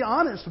 but I'm going to be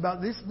honest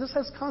about this. This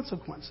has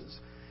consequences.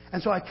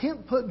 And so I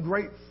can't put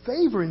great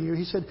favor in you.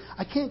 He said,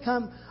 I can't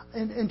come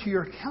into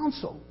your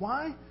counsel.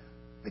 Why?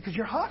 Because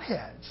you're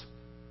hotheads.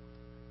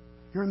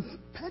 You're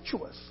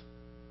impetuous.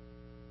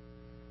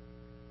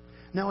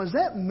 Now, is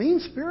that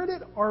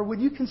mean-spirited, or would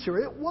you consider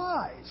it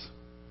wise?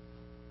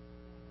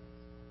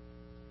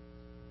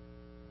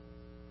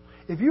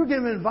 If you were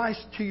giving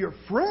advice to your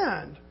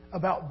friend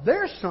about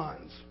their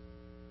sons,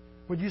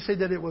 would you say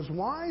that it was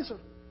wise?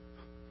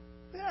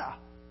 Yeah.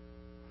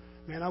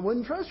 Man, I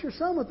wouldn't trust your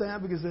son with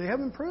that because they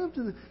haven't proved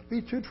to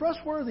be too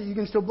trustworthy. You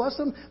can still bless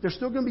them. They're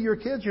still going to be your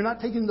kids. You're not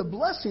taking the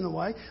blessing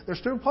away. They're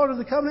still part of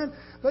the covenant.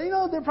 But,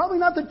 they're probably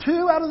not the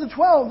 2 out of the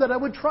 12 that I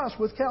would trust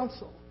with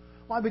counsel.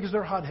 Why? Because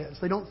they're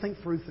hotheads. They don't think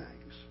through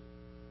things.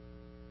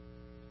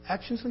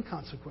 Actions and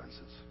consequences.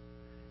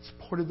 It's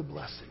part of the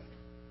blessing.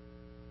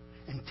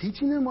 And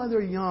teaching them while they're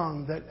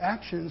young that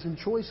actions and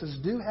choices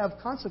do have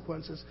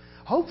consequences,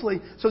 hopefully,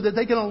 so that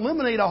they can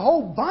eliminate a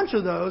whole bunch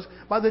of those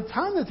by the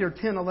time that they're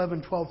 10,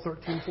 11, 12,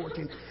 13,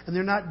 14. And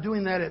they're not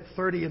doing that at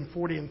 30 and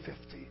 40 and 50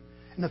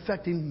 and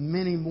affecting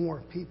many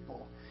more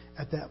people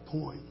at that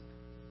point.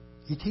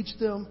 You teach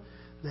them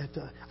that...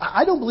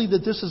 I don't believe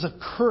that this is a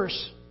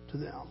curse to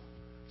them.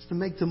 It's to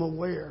make them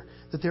aware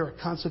that there are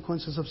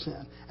consequences of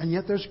sin. And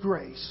yet there's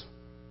grace.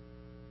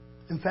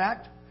 In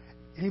fact...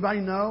 Anybody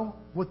know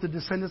what the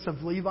descendants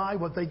of Levi,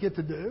 what they get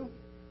to do?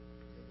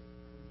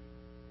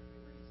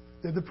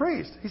 They're the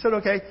priest. He said,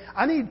 okay,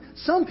 I need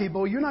some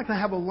people. You're not going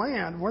to have a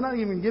land. We're not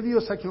even going to give you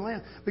a second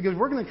land because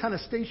we're going to kind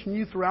of station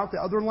you throughout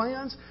the other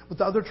lands with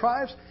the other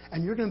tribes,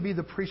 and you're going to be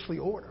the priestly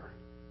order.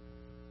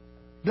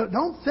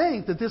 Don't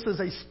think that this is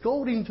a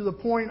scolding to the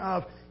point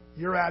of,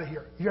 you're out of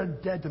here. You're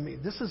dead to me.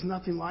 This is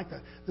nothing like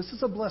that. This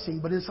is a blessing,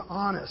 but it's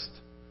honest.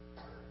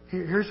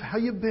 Here's how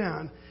you've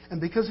been. And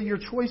because of your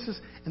choices,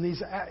 and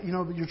these,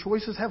 your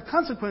choices have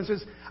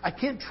consequences, I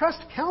can't trust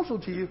counsel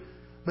to you,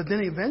 but then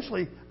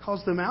eventually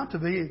calls them out to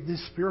be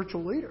these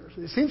spiritual leaders.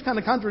 It seems kind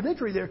of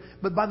contradictory there,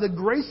 but by the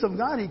grace of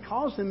God, He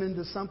calls them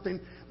into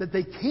something that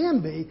they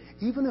can be,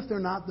 even if they're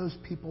not those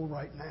people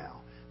right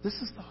now. This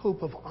is the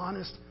hope of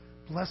honest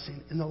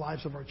blessing in the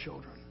lives of our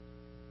children.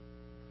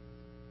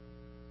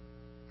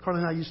 Carly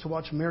and I used to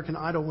watch American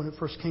Idol when it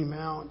first came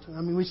out.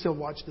 I mean, we still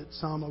watched it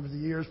some over the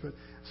years, but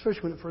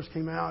especially when it first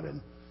came out.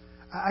 And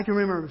I can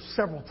remember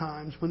several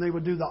times when they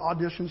would do the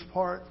auditions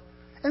part.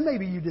 And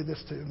maybe you did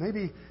this too.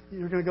 Maybe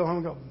you're going to go home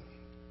and go,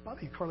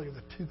 Bobby and Carly are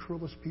the two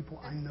cruelest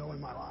people I know in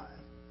my life.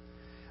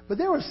 But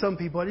there were some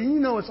people, and you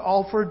know it's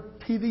all for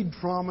TV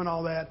drama and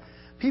all that,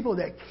 people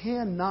that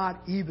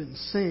cannot even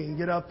sing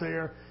get up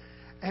there.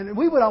 And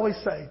we would always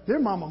say, their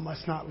mama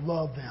must not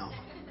love them.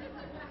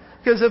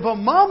 Because if a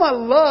mama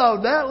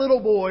loved that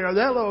little boy or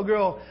that little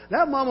girl,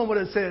 that mama would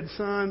have said,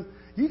 son,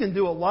 you can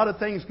do a lot of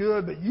things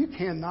good, but you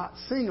cannot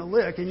sing a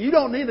lick. And you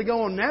don't need to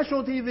go on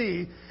national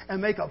TV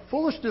and make a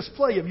foolish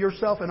display of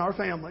yourself and our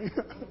family.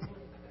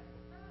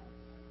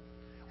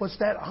 Well, it's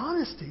that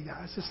honesty,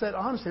 guys. It's that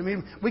honesty. I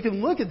mean, we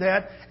can look at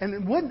that,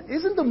 and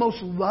isn't the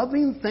most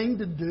loving thing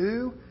to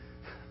do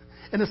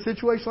in a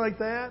situation like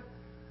that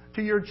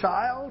to your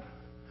child?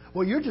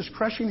 Well, you're just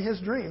crushing his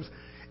dreams.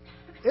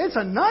 It's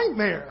a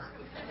nightmare.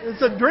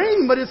 It's a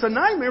dream, but it's a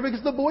nightmare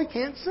because the boy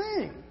can't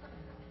sing.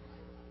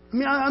 I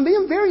mean, I'm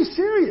being very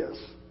serious.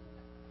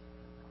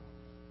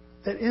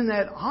 That in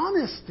that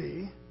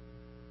honesty,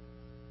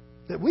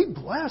 that we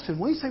bless and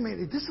we say,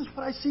 man, this is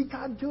what I see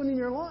God doing in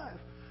your life.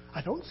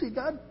 I don't see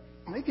God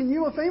making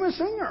you a famous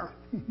singer.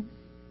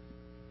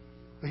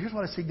 But here's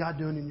what I see God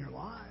doing in your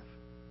life.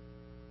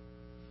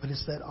 But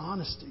it's that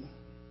honesty.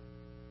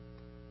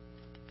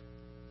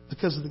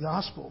 Because of the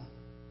gospel,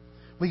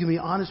 we can be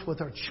honest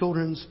with our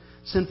children's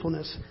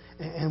sinfulness,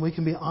 and we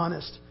can be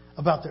honest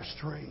about their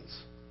strengths.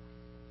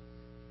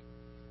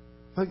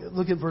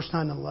 Look at verse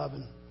 9 and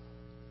 11.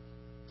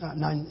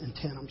 9 and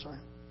 10, I'm sorry.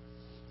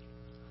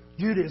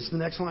 Judah is the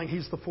next line.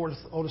 He's the fourth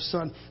oldest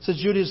son. It says,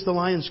 Judah is the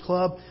lion's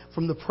club.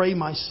 From the prey,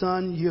 my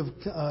son,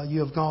 you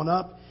have gone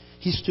up.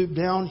 He stooped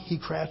down. He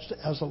crouched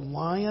as a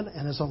lion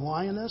and as a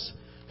lioness.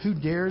 Who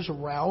dares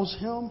arouse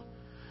him?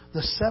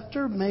 The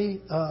scepter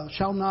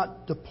shall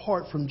not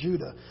depart from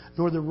Judah,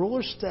 nor the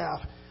ruler's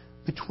staff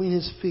between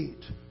his feet,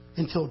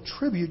 until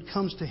tribute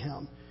comes to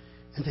him,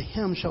 and to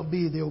him shall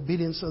be the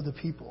obedience of the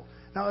people.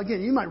 Now,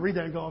 again, you might read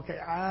that and go, okay,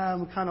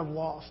 I'm kind of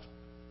lost.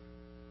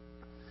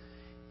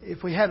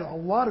 If we had a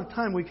lot of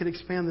time, we could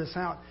expand this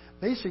out.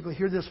 Basically,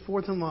 here, this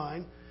fourth in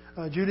line,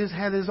 Judah's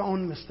had his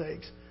own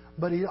mistakes.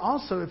 But he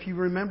also, if you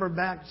remember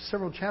back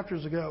several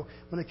chapters ago,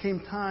 when it came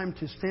time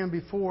to stand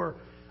before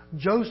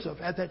Joseph,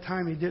 at that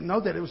time he didn't know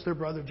that it was their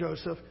brother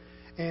Joseph.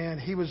 And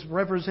he was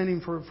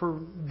representing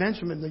for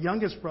Benjamin, the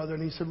youngest brother.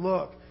 And he said,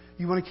 look,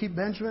 you want to keep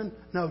Benjamin?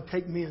 No,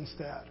 take me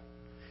instead.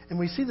 And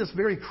we see this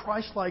very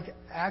Christ-like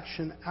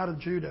action out of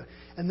Judah.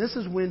 And this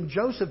is when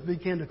Joseph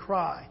began to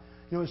cry.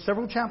 You know,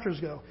 several chapters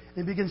ago.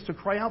 And he begins to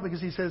cry out because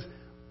he says,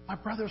 my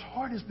brother's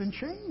heart has been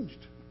changed.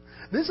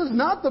 This is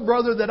not the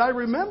brother that I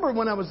remember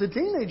when I was a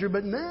teenager,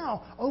 but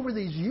now, over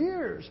these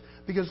years.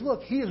 Because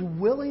look, he is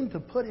willing to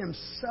put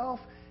himself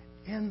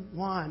in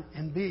line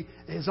and be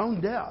his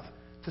own death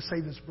to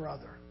save his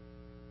brother.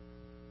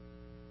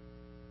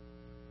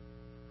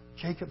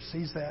 Jacob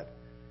sees that.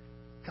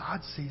 God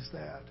sees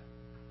that.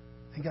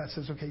 And God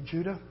says, okay,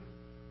 Judah,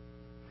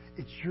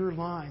 it's your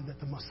line that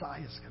the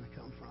Messiah is going to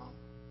come from.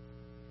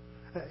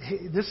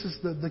 This is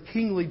the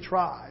kingly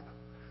tribe.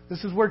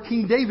 This is where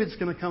King David's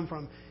going to come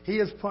from. He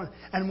is,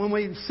 and when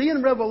we see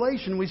in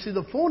Revelation, we see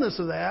the fullness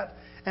of that.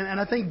 And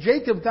I think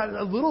Jacob got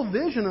a little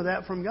vision of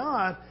that from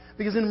God.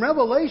 Because in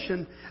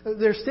Revelation,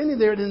 they're standing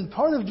there, and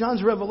part of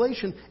John's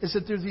revelation is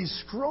that there's these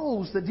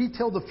scrolls that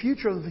detail the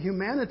future of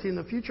humanity and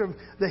the future of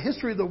the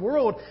history of the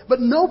world. But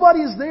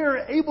nobody is there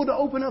able to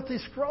open up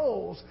these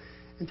scrolls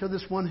until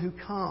this one who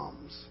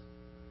comes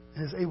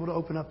and is able to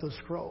open up those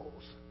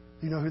scrolls.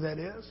 Do you know who that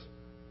is?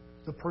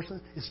 The person?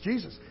 It's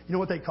Jesus. You know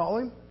what they call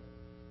him?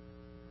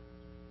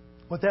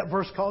 What that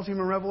verse calls him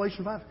in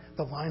Revelation 5?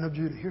 The Lion of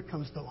Judah. Here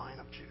comes the Lion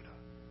of Judah.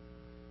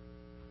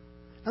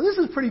 Now this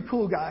is pretty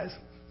cool, guys.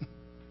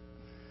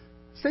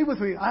 Stay with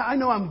me. I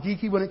know I'm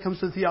geeky when it comes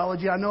to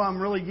theology. I know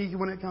I'm really geeky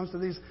when it comes to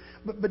these.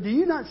 But do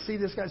you not see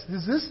this, guys?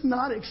 Does this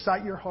not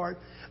excite your heart?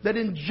 That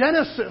in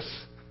Genesis,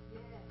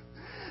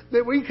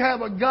 that we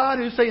have a God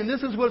who's saying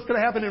this is what's going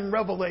to happen in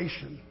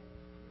Revelation.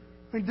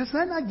 I mean, does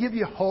that not give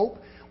you hope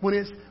when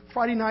it's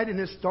Friday night and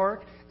it's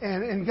dark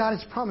and God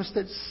has promised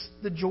that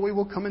the joy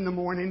will come in the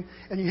morning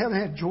and you haven't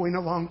had joy in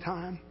a long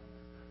time?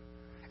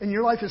 And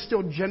your life is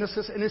still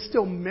Genesis, and it's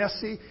still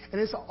messy,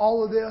 and it's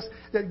all of this,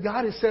 that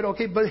God has said,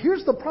 okay, but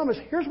here's the promise.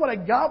 Here's what I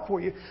got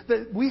for you.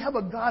 That we have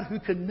a God who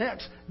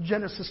connects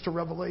Genesis to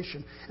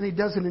Revelation, and He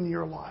does it in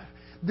your life.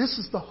 This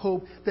is the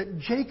hope that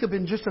Jacob,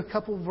 in just a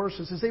couple of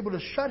verses, is able to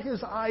shut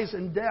his eyes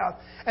in death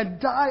and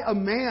die a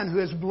man who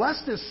has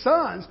blessed his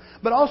sons,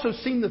 but also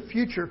seen the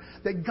future,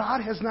 that God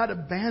has not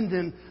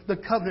abandoned the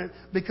covenant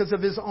because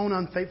of his own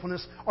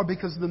unfaithfulness or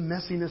because of the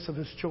messiness of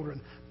his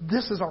children.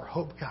 This is our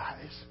hope,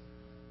 guys.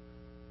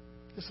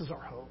 This is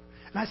our hope.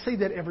 And I say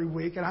that every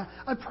week, and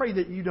I pray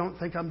that you don't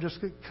think I'm just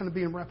kind of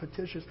being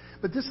repetitious,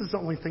 but this is the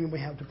only thing we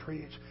have to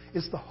preach.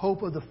 It's the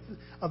hope of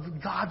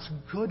God's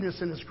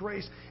goodness and His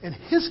grace and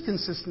His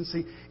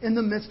consistency in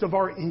the midst of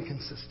our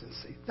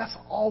inconsistency. That's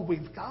all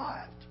we've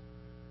got.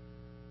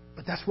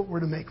 But that's what we're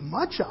to make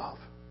much of.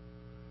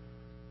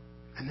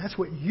 And that's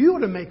what you are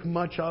to make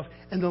much of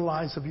in the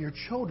lives of your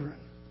children.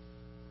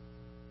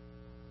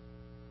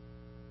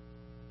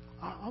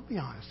 I'll be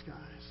honest, guys.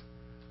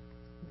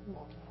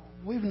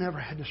 We've never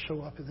had to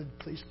show up at the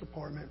police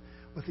department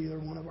with either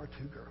one of our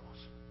two girls.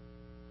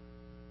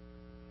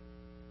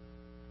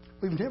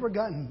 We've never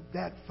gotten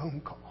that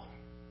phone call.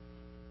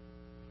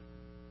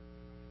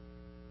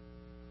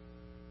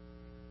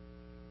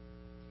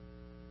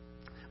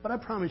 But I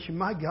promise you,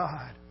 my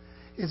God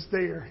is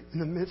there in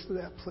the midst of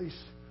that police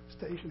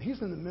station.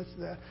 He's in the midst of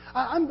that.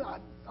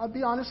 I'll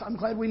be honest, I'm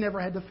glad we never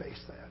had to face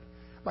that.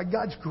 By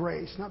God's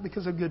grace, not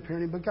because of good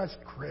parenting, but God's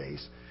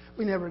grace,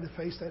 we never had to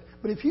face that.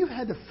 But if you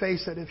had to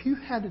face it, if you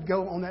had to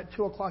go on that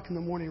 2 o'clock in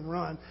the morning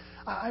run,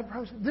 I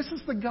promise you, this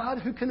is the God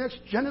who connects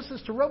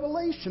Genesis to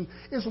Revelation,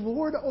 is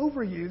Lord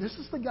over you. This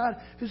is the God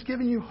who's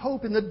given you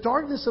hope in the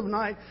darkness of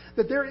night,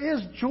 that there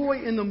is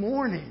joy in the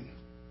morning.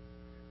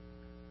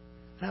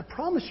 And I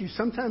promise you,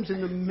 sometimes in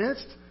the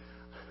midst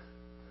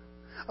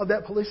of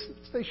that police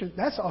station,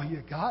 that's all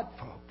you got,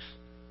 folks.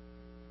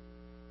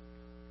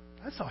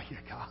 That's all you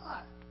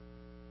got.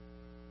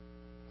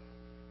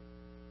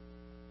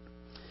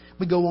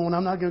 We go on.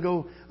 I'm not going to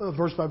go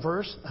verse by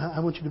verse. I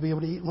want you to be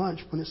able to eat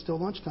lunch when it's still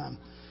lunchtime.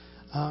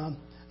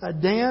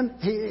 Dan,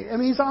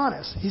 he's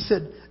honest. He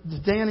said,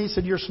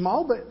 you're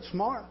small,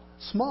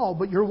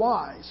 but you're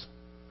wise.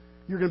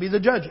 You're going to be the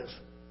judges.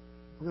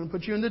 We're going to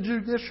put you in the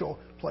judicial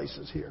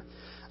places here.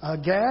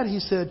 Gad,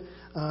 he said,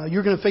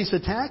 you're going to face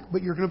attack,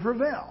 but you're going to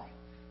prevail.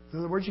 In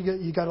other words,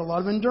 you got a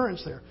lot of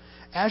endurance there.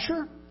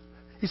 Asher,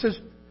 he says,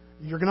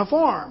 you're going to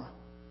farm.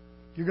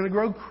 You're going to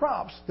grow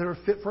crops that are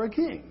fit for a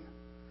king.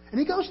 And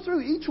he goes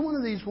through each one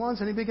of these ones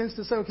and he begins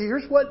to say, okay,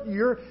 here's what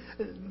you're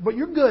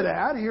good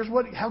at. Here's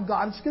how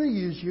God's going to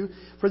use you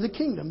for the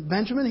kingdom.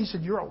 Benjamin, he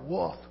said, you're a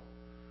wolf.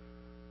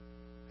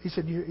 He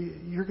said,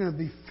 you're going to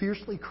be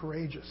fiercely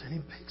courageous. And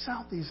he picks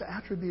out these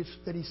attributes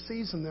that he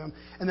sees in them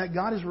and that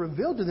God has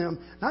revealed to them,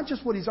 not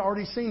just what he's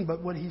already seen,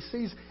 but what he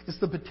sees is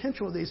the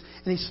potential of these.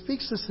 And he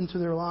speaks this into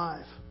their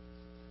life.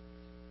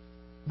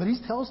 But he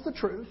tells the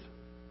truth.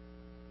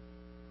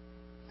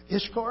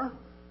 Ishkar,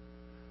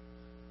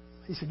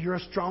 he said, you're a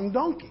strong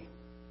donkey.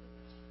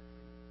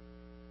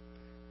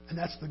 And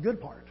that's the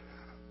good part.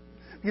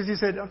 Because he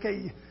said,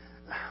 okay,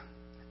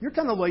 you're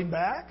kind of laid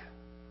back.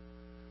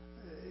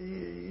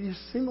 You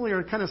seemingly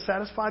are kind of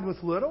satisfied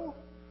with little.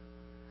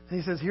 And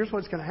he says, here's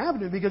what's going to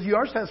happen to you. Because you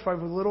are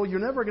satisfied with little, you're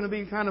never going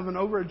to be kind of an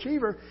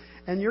overachiever.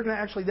 And you're going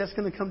to that's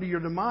going to come to your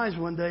demise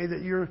one day,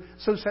 that you're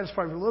so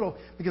satisfied with little.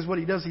 Because what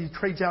he does, he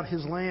trades out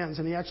his lands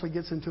and he actually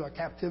gets into a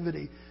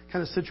captivity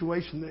kind of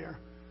situation there.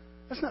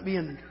 That's not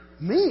being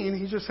mean.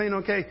 He's just saying,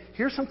 okay,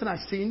 here's something I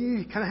see in you.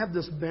 You kind of have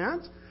this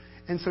bent,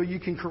 and so you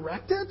can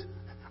correct it,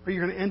 or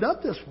you're going to end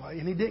up this way.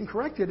 And he didn't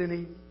correct it, and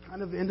he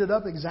kind of ended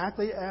up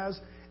exactly as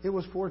it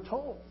was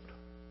foretold.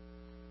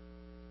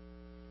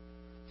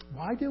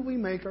 Why do we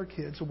make our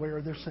kids aware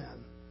of their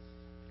sin?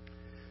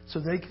 So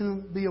they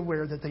can be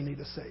aware that they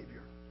need a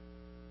Savior.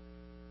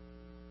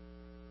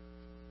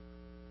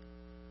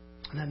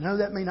 And I know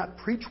that may not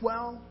preach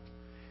well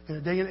in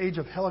a day and age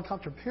of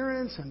helicopter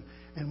parents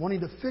and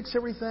wanting to fix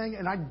everything.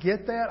 And I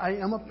get that. I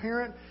am a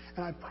parent.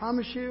 And I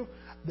promise you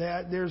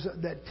that there's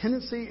that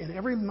tendency in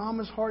every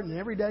mama's heart and in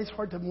every dad's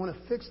heart to want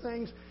to fix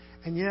things.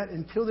 And yet,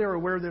 until they're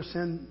aware of their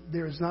sin,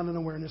 there is not an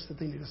awareness that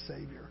they need a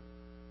Savior.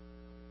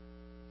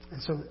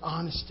 And so,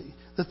 honesty.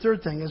 The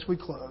third thing, as we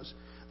close,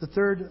 the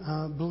third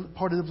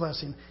part of the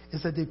blessing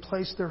is that they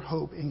place their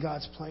hope in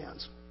God's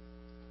plans.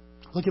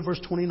 Look at verse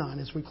 29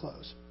 as we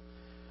close.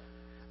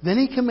 Then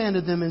he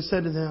commanded them and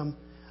said to them,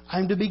 I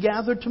am to be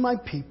gathered to my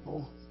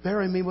people.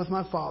 Bury me with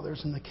my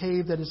fathers in the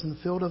cave that is in the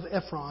field of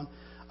Ephron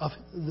of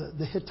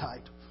the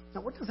Hittite.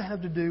 Now, what does that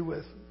have to do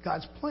with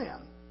God's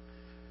plan?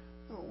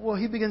 Well,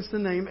 he begins to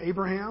name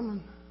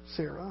Abraham,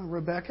 Sarah,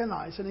 Rebekah, and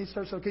Isaac. And he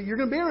starts, okay, you're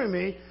going to bury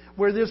me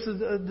where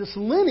this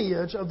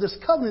lineage of this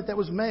covenant that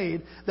was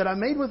made, that I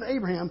made with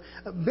Abraham,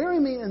 bury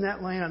me in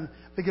that land,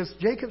 because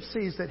Jacob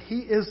sees that he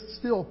is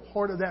still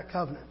part of that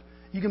covenant.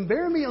 You can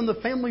bury me on the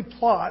family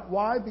plot.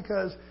 Why?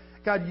 Because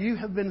God, you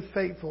have been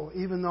faithful,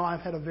 even though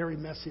I've had a very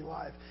messy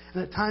life.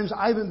 And at times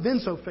I haven't been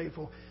so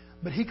faithful.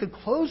 But he could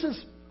close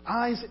his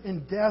eyes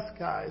in death,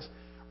 guys,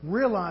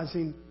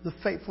 realizing the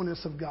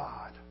faithfulness of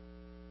God.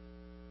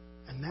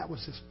 And that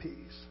was his peace.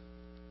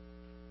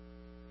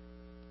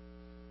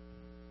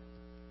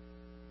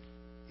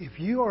 If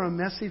you are a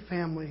messy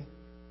family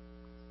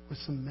with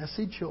some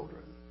messy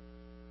children,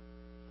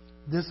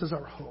 this is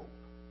our hope.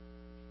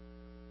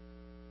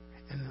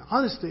 And in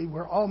honesty,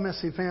 we're all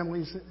messy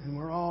families, and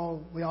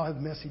we all have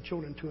messy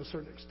children to a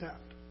certain extent.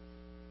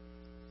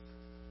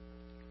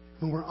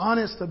 When we're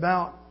honest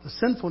about the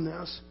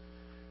sinfulness,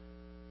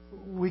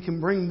 we can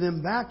bring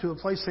them back to a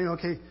place saying,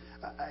 okay,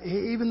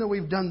 even though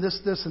we've done this,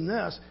 this, and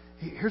this,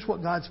 here's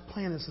what God's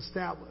plan is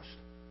established.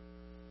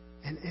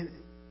 And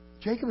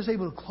Jacob was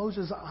able to close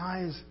his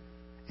eyes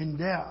in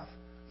death,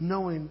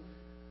 knowing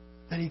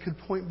that he could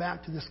point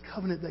back to this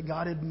covenant that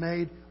God had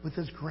made with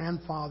his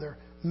grandfather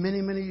many,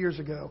 many years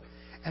ago.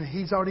 And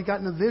He's already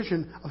gotten a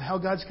vision of how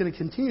God's going to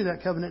continue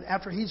that covenant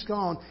after He's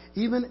gone,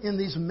 even in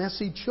these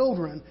messy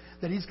children,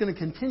 that He's going to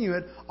continue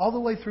it all the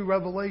way through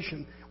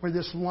Revelation, where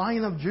this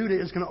Lion of Judah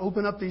is going to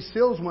open up these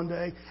seals one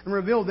day and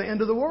reveal the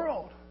end of the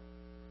world.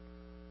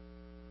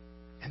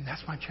 And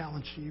that's my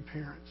challenge to you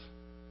parents.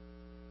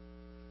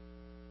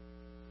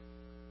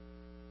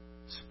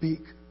 Speak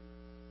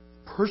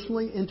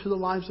personally into the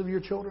lives of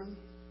your children.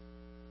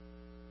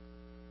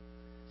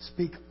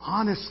 Speak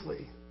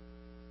honestly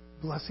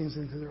blessings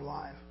into their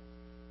life.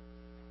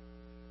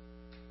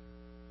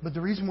 But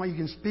the reason why you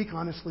can speak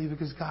honestly is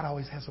because God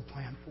always has a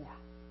plan for them.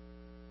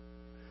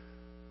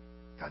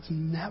 God's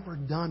never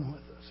done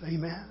with us.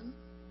 Amen?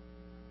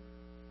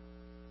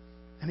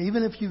 And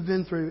even if you've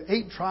been through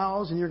 8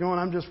 trials and you're going,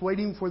 I'm just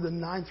waiting for the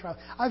 9th trial.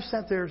 I've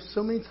sat there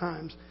so many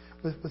times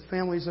with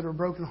families that are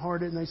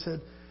brokenhearted, and they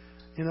said,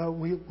 you know,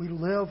 we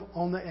live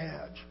on the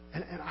edge.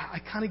 And I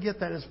kind of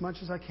get that as much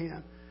as I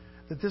can.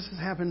 That this has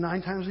happened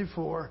 9 times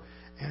before.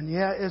 And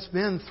yeah, it's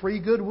been 3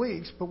 good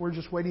weeks, but we're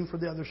just waiting for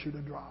the other shoe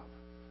to drop.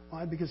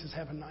 Why? Because it's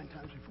happened 9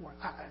 times before.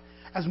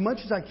 As much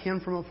as I can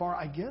from afar,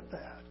 I get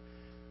that.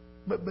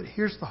 But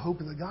here's the hope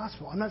of the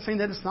gospel. I'm not saying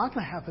that it's not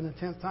going to happen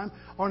the 10th time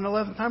or an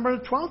 11th time or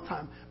the 12th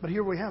time. But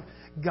here we have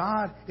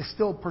God is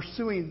still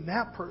pursuing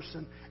that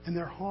person in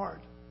their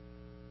heart.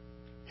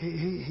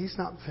 He's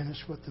not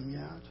finished with them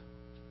yet.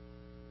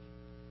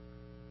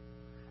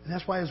 And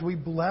that's why as we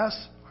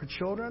bless our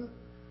children,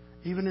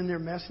 even in their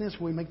messiness,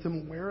 we make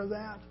them aware of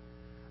that.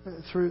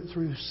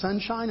 Through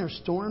sunshine or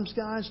storms,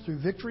 guys, through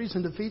victories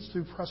and defeats,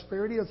 through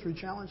prosperity or through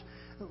challenge,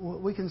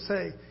 we can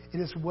say,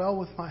 it is well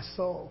with my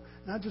soul.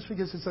 Not just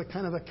because it's a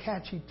kind of a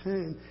catchy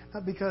tune,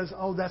 not because,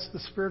 oh, that's the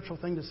spiritual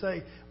thing to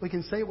say. We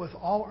can say it with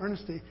all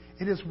earnesty,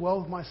 it is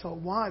well with my soul.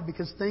 Why?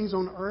 Because things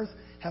on earth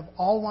have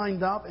all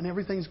lined up and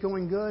everything's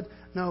going good?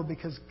 No,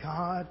 because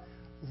God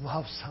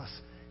loves us.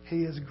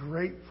 He is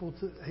graceful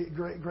to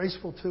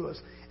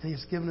us, and He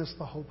has given us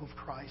the hope of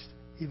Christ,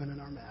 even in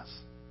our mess.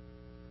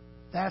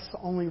 That's the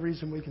only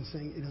reason we can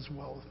sing, it is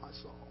well with my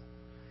soul.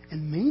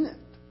 And mean it.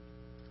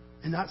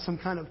 And not some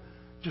kind of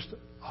just,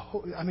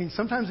 I mean,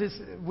 sometimes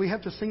we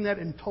have to sing that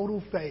in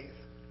total faith.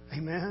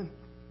 Amen?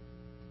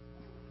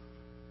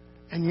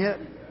 And yet,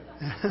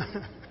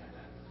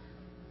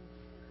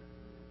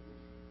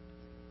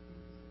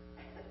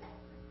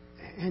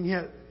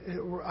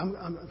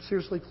 I'm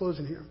seriously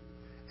closing here.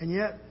 And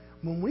yet,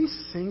 when we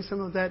sing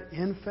some of that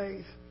in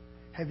faith,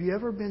 have you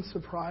ever been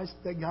surprised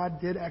that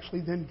God did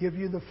actually then give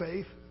you the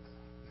faith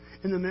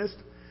in the midst?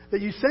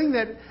 That you sang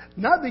that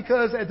not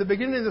because at the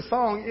beginning of the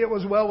song it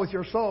was well with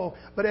your soul,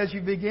 but as you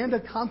began to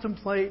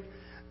contemplate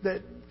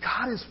that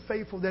God is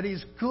faithful, that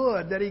He's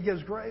good, that He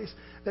gives grace,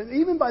 that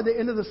even by the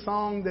end of the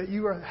song that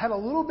you had a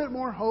little bit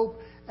more hope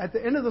at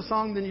the end of the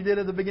song than you did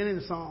at the beginning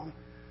of the song.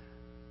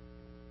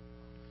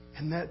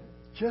 And that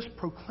just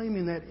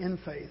proclaiming that in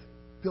faith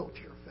built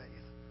your faith.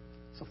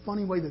 It's a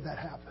funny way that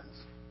happens.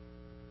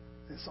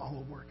 It's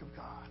all a work of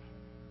God.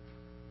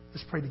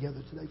 Let's pray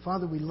together today.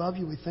 Father, we love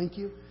You. We thank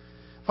You.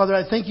 Father,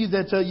 I thank You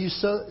that You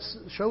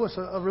show us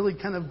a really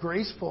kind of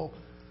graceful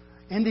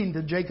ending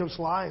to Jacob's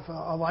life,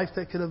 a life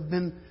that could have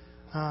been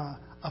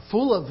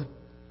full of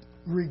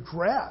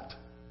regret.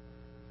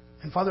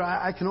 And Father,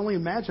 I can only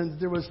imagine that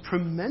there was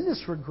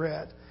tremendous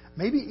regret,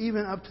 maybe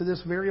even up to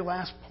this very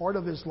last part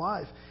of his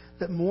life,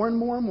 that more and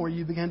more and more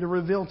You began to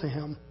reveal to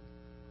him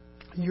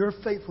Your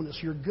faithfulness,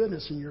 Your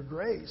goodness, and Your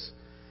grace,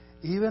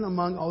 even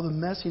among all the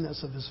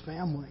messiness of his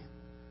family.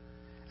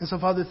 And so,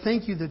 Father,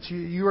 thank You that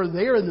you are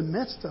there in the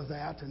midst of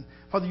that. And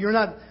Father, you're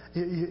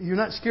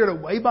not scared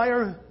away by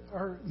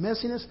our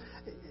messiness.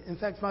 In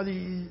fact, Father,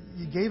 you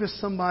gave us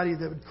somebody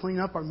that would clean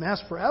up our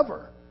mess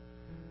forever.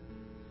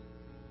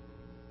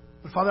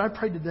 But Father, I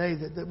pray today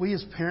that we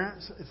as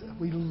parents,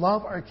 we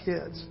love our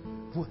kids.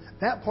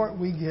 That part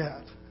we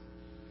get.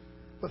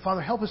 But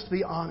Father, help us to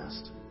be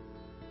honest.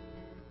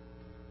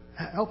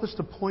 Help us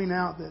to point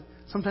out that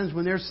sometimes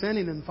when they're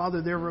sinning and,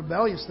 Father, they're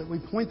rebellious, that we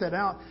point that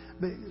out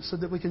so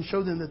that we can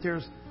show them that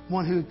there's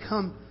one who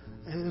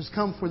has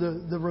come for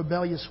the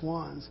rebellious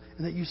ones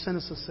and that You sent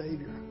us a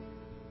Savior.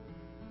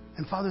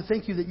 And, Father,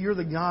 thank You that You're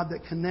the God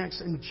that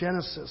connects in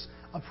Genesis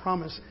a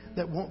promise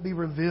that won't be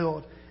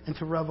revealed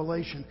into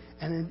Revelation.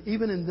 And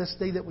even in this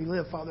day that we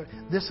live, Father,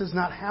 this has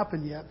not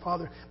happened yet,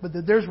 Father. But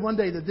that there's one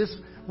day that this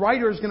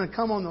rider is going to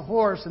come on the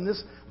horse and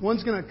this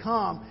one's going to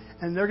come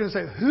and they're going to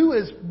say, who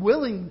is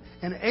willing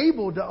and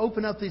able to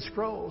open up these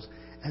scrolls?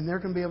 And they're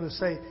going to be able to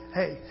say,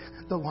 hey,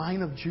 the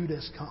Lion of Judah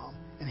has come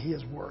and He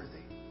is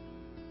worthy.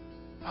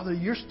 Father,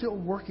 You're still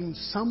working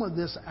some of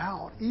this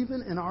out,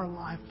 even in our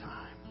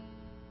lifetime.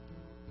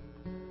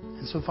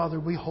 And so, Father,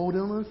 we hold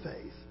on in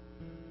faith.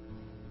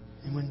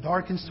 And when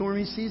dark and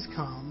stormy seas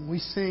come, we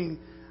sing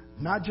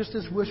not just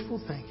as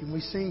wishful thinking. We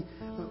sing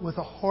with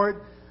a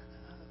heart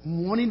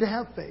wanting to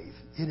have faith.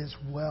 It is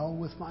well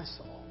with my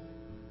soul.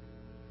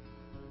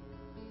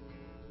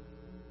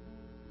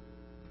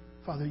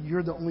 Father,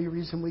 You're the only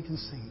reason we can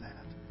sing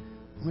that.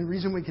 The only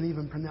reason we can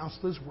even pronounce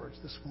those words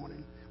this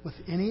morning with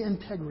any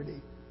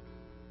integrity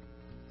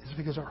is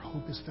because our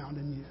hope is found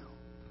in You.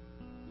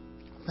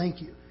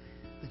 Thank you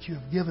that you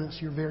have given us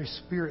your very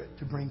Spirit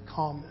to bring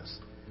calmness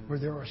where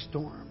there are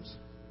storms,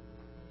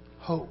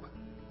 hope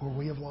where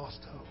we have lost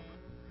hope.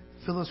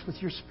 Fill us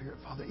with your Spirit,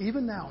 Father,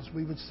 even now as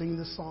we would sing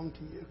this song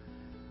to you,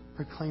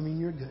 proclaiming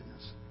your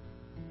goodness.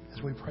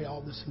 As we pray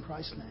all this in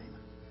Christ's name,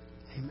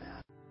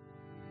 amen.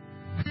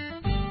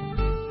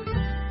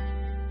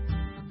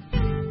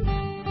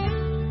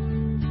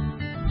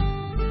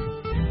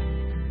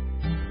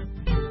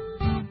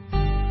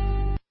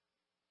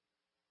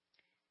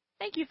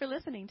 Thank you for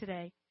listening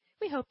today.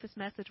 We hope this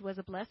message was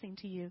a blessing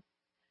to you.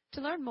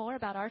 To learn more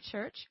about our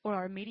church or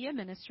our media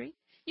ministry,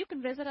 you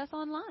can visit us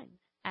online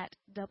at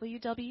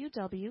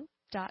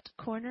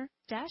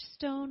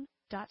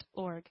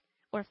www.corner-stone.org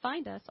or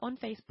find us on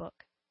Facebook.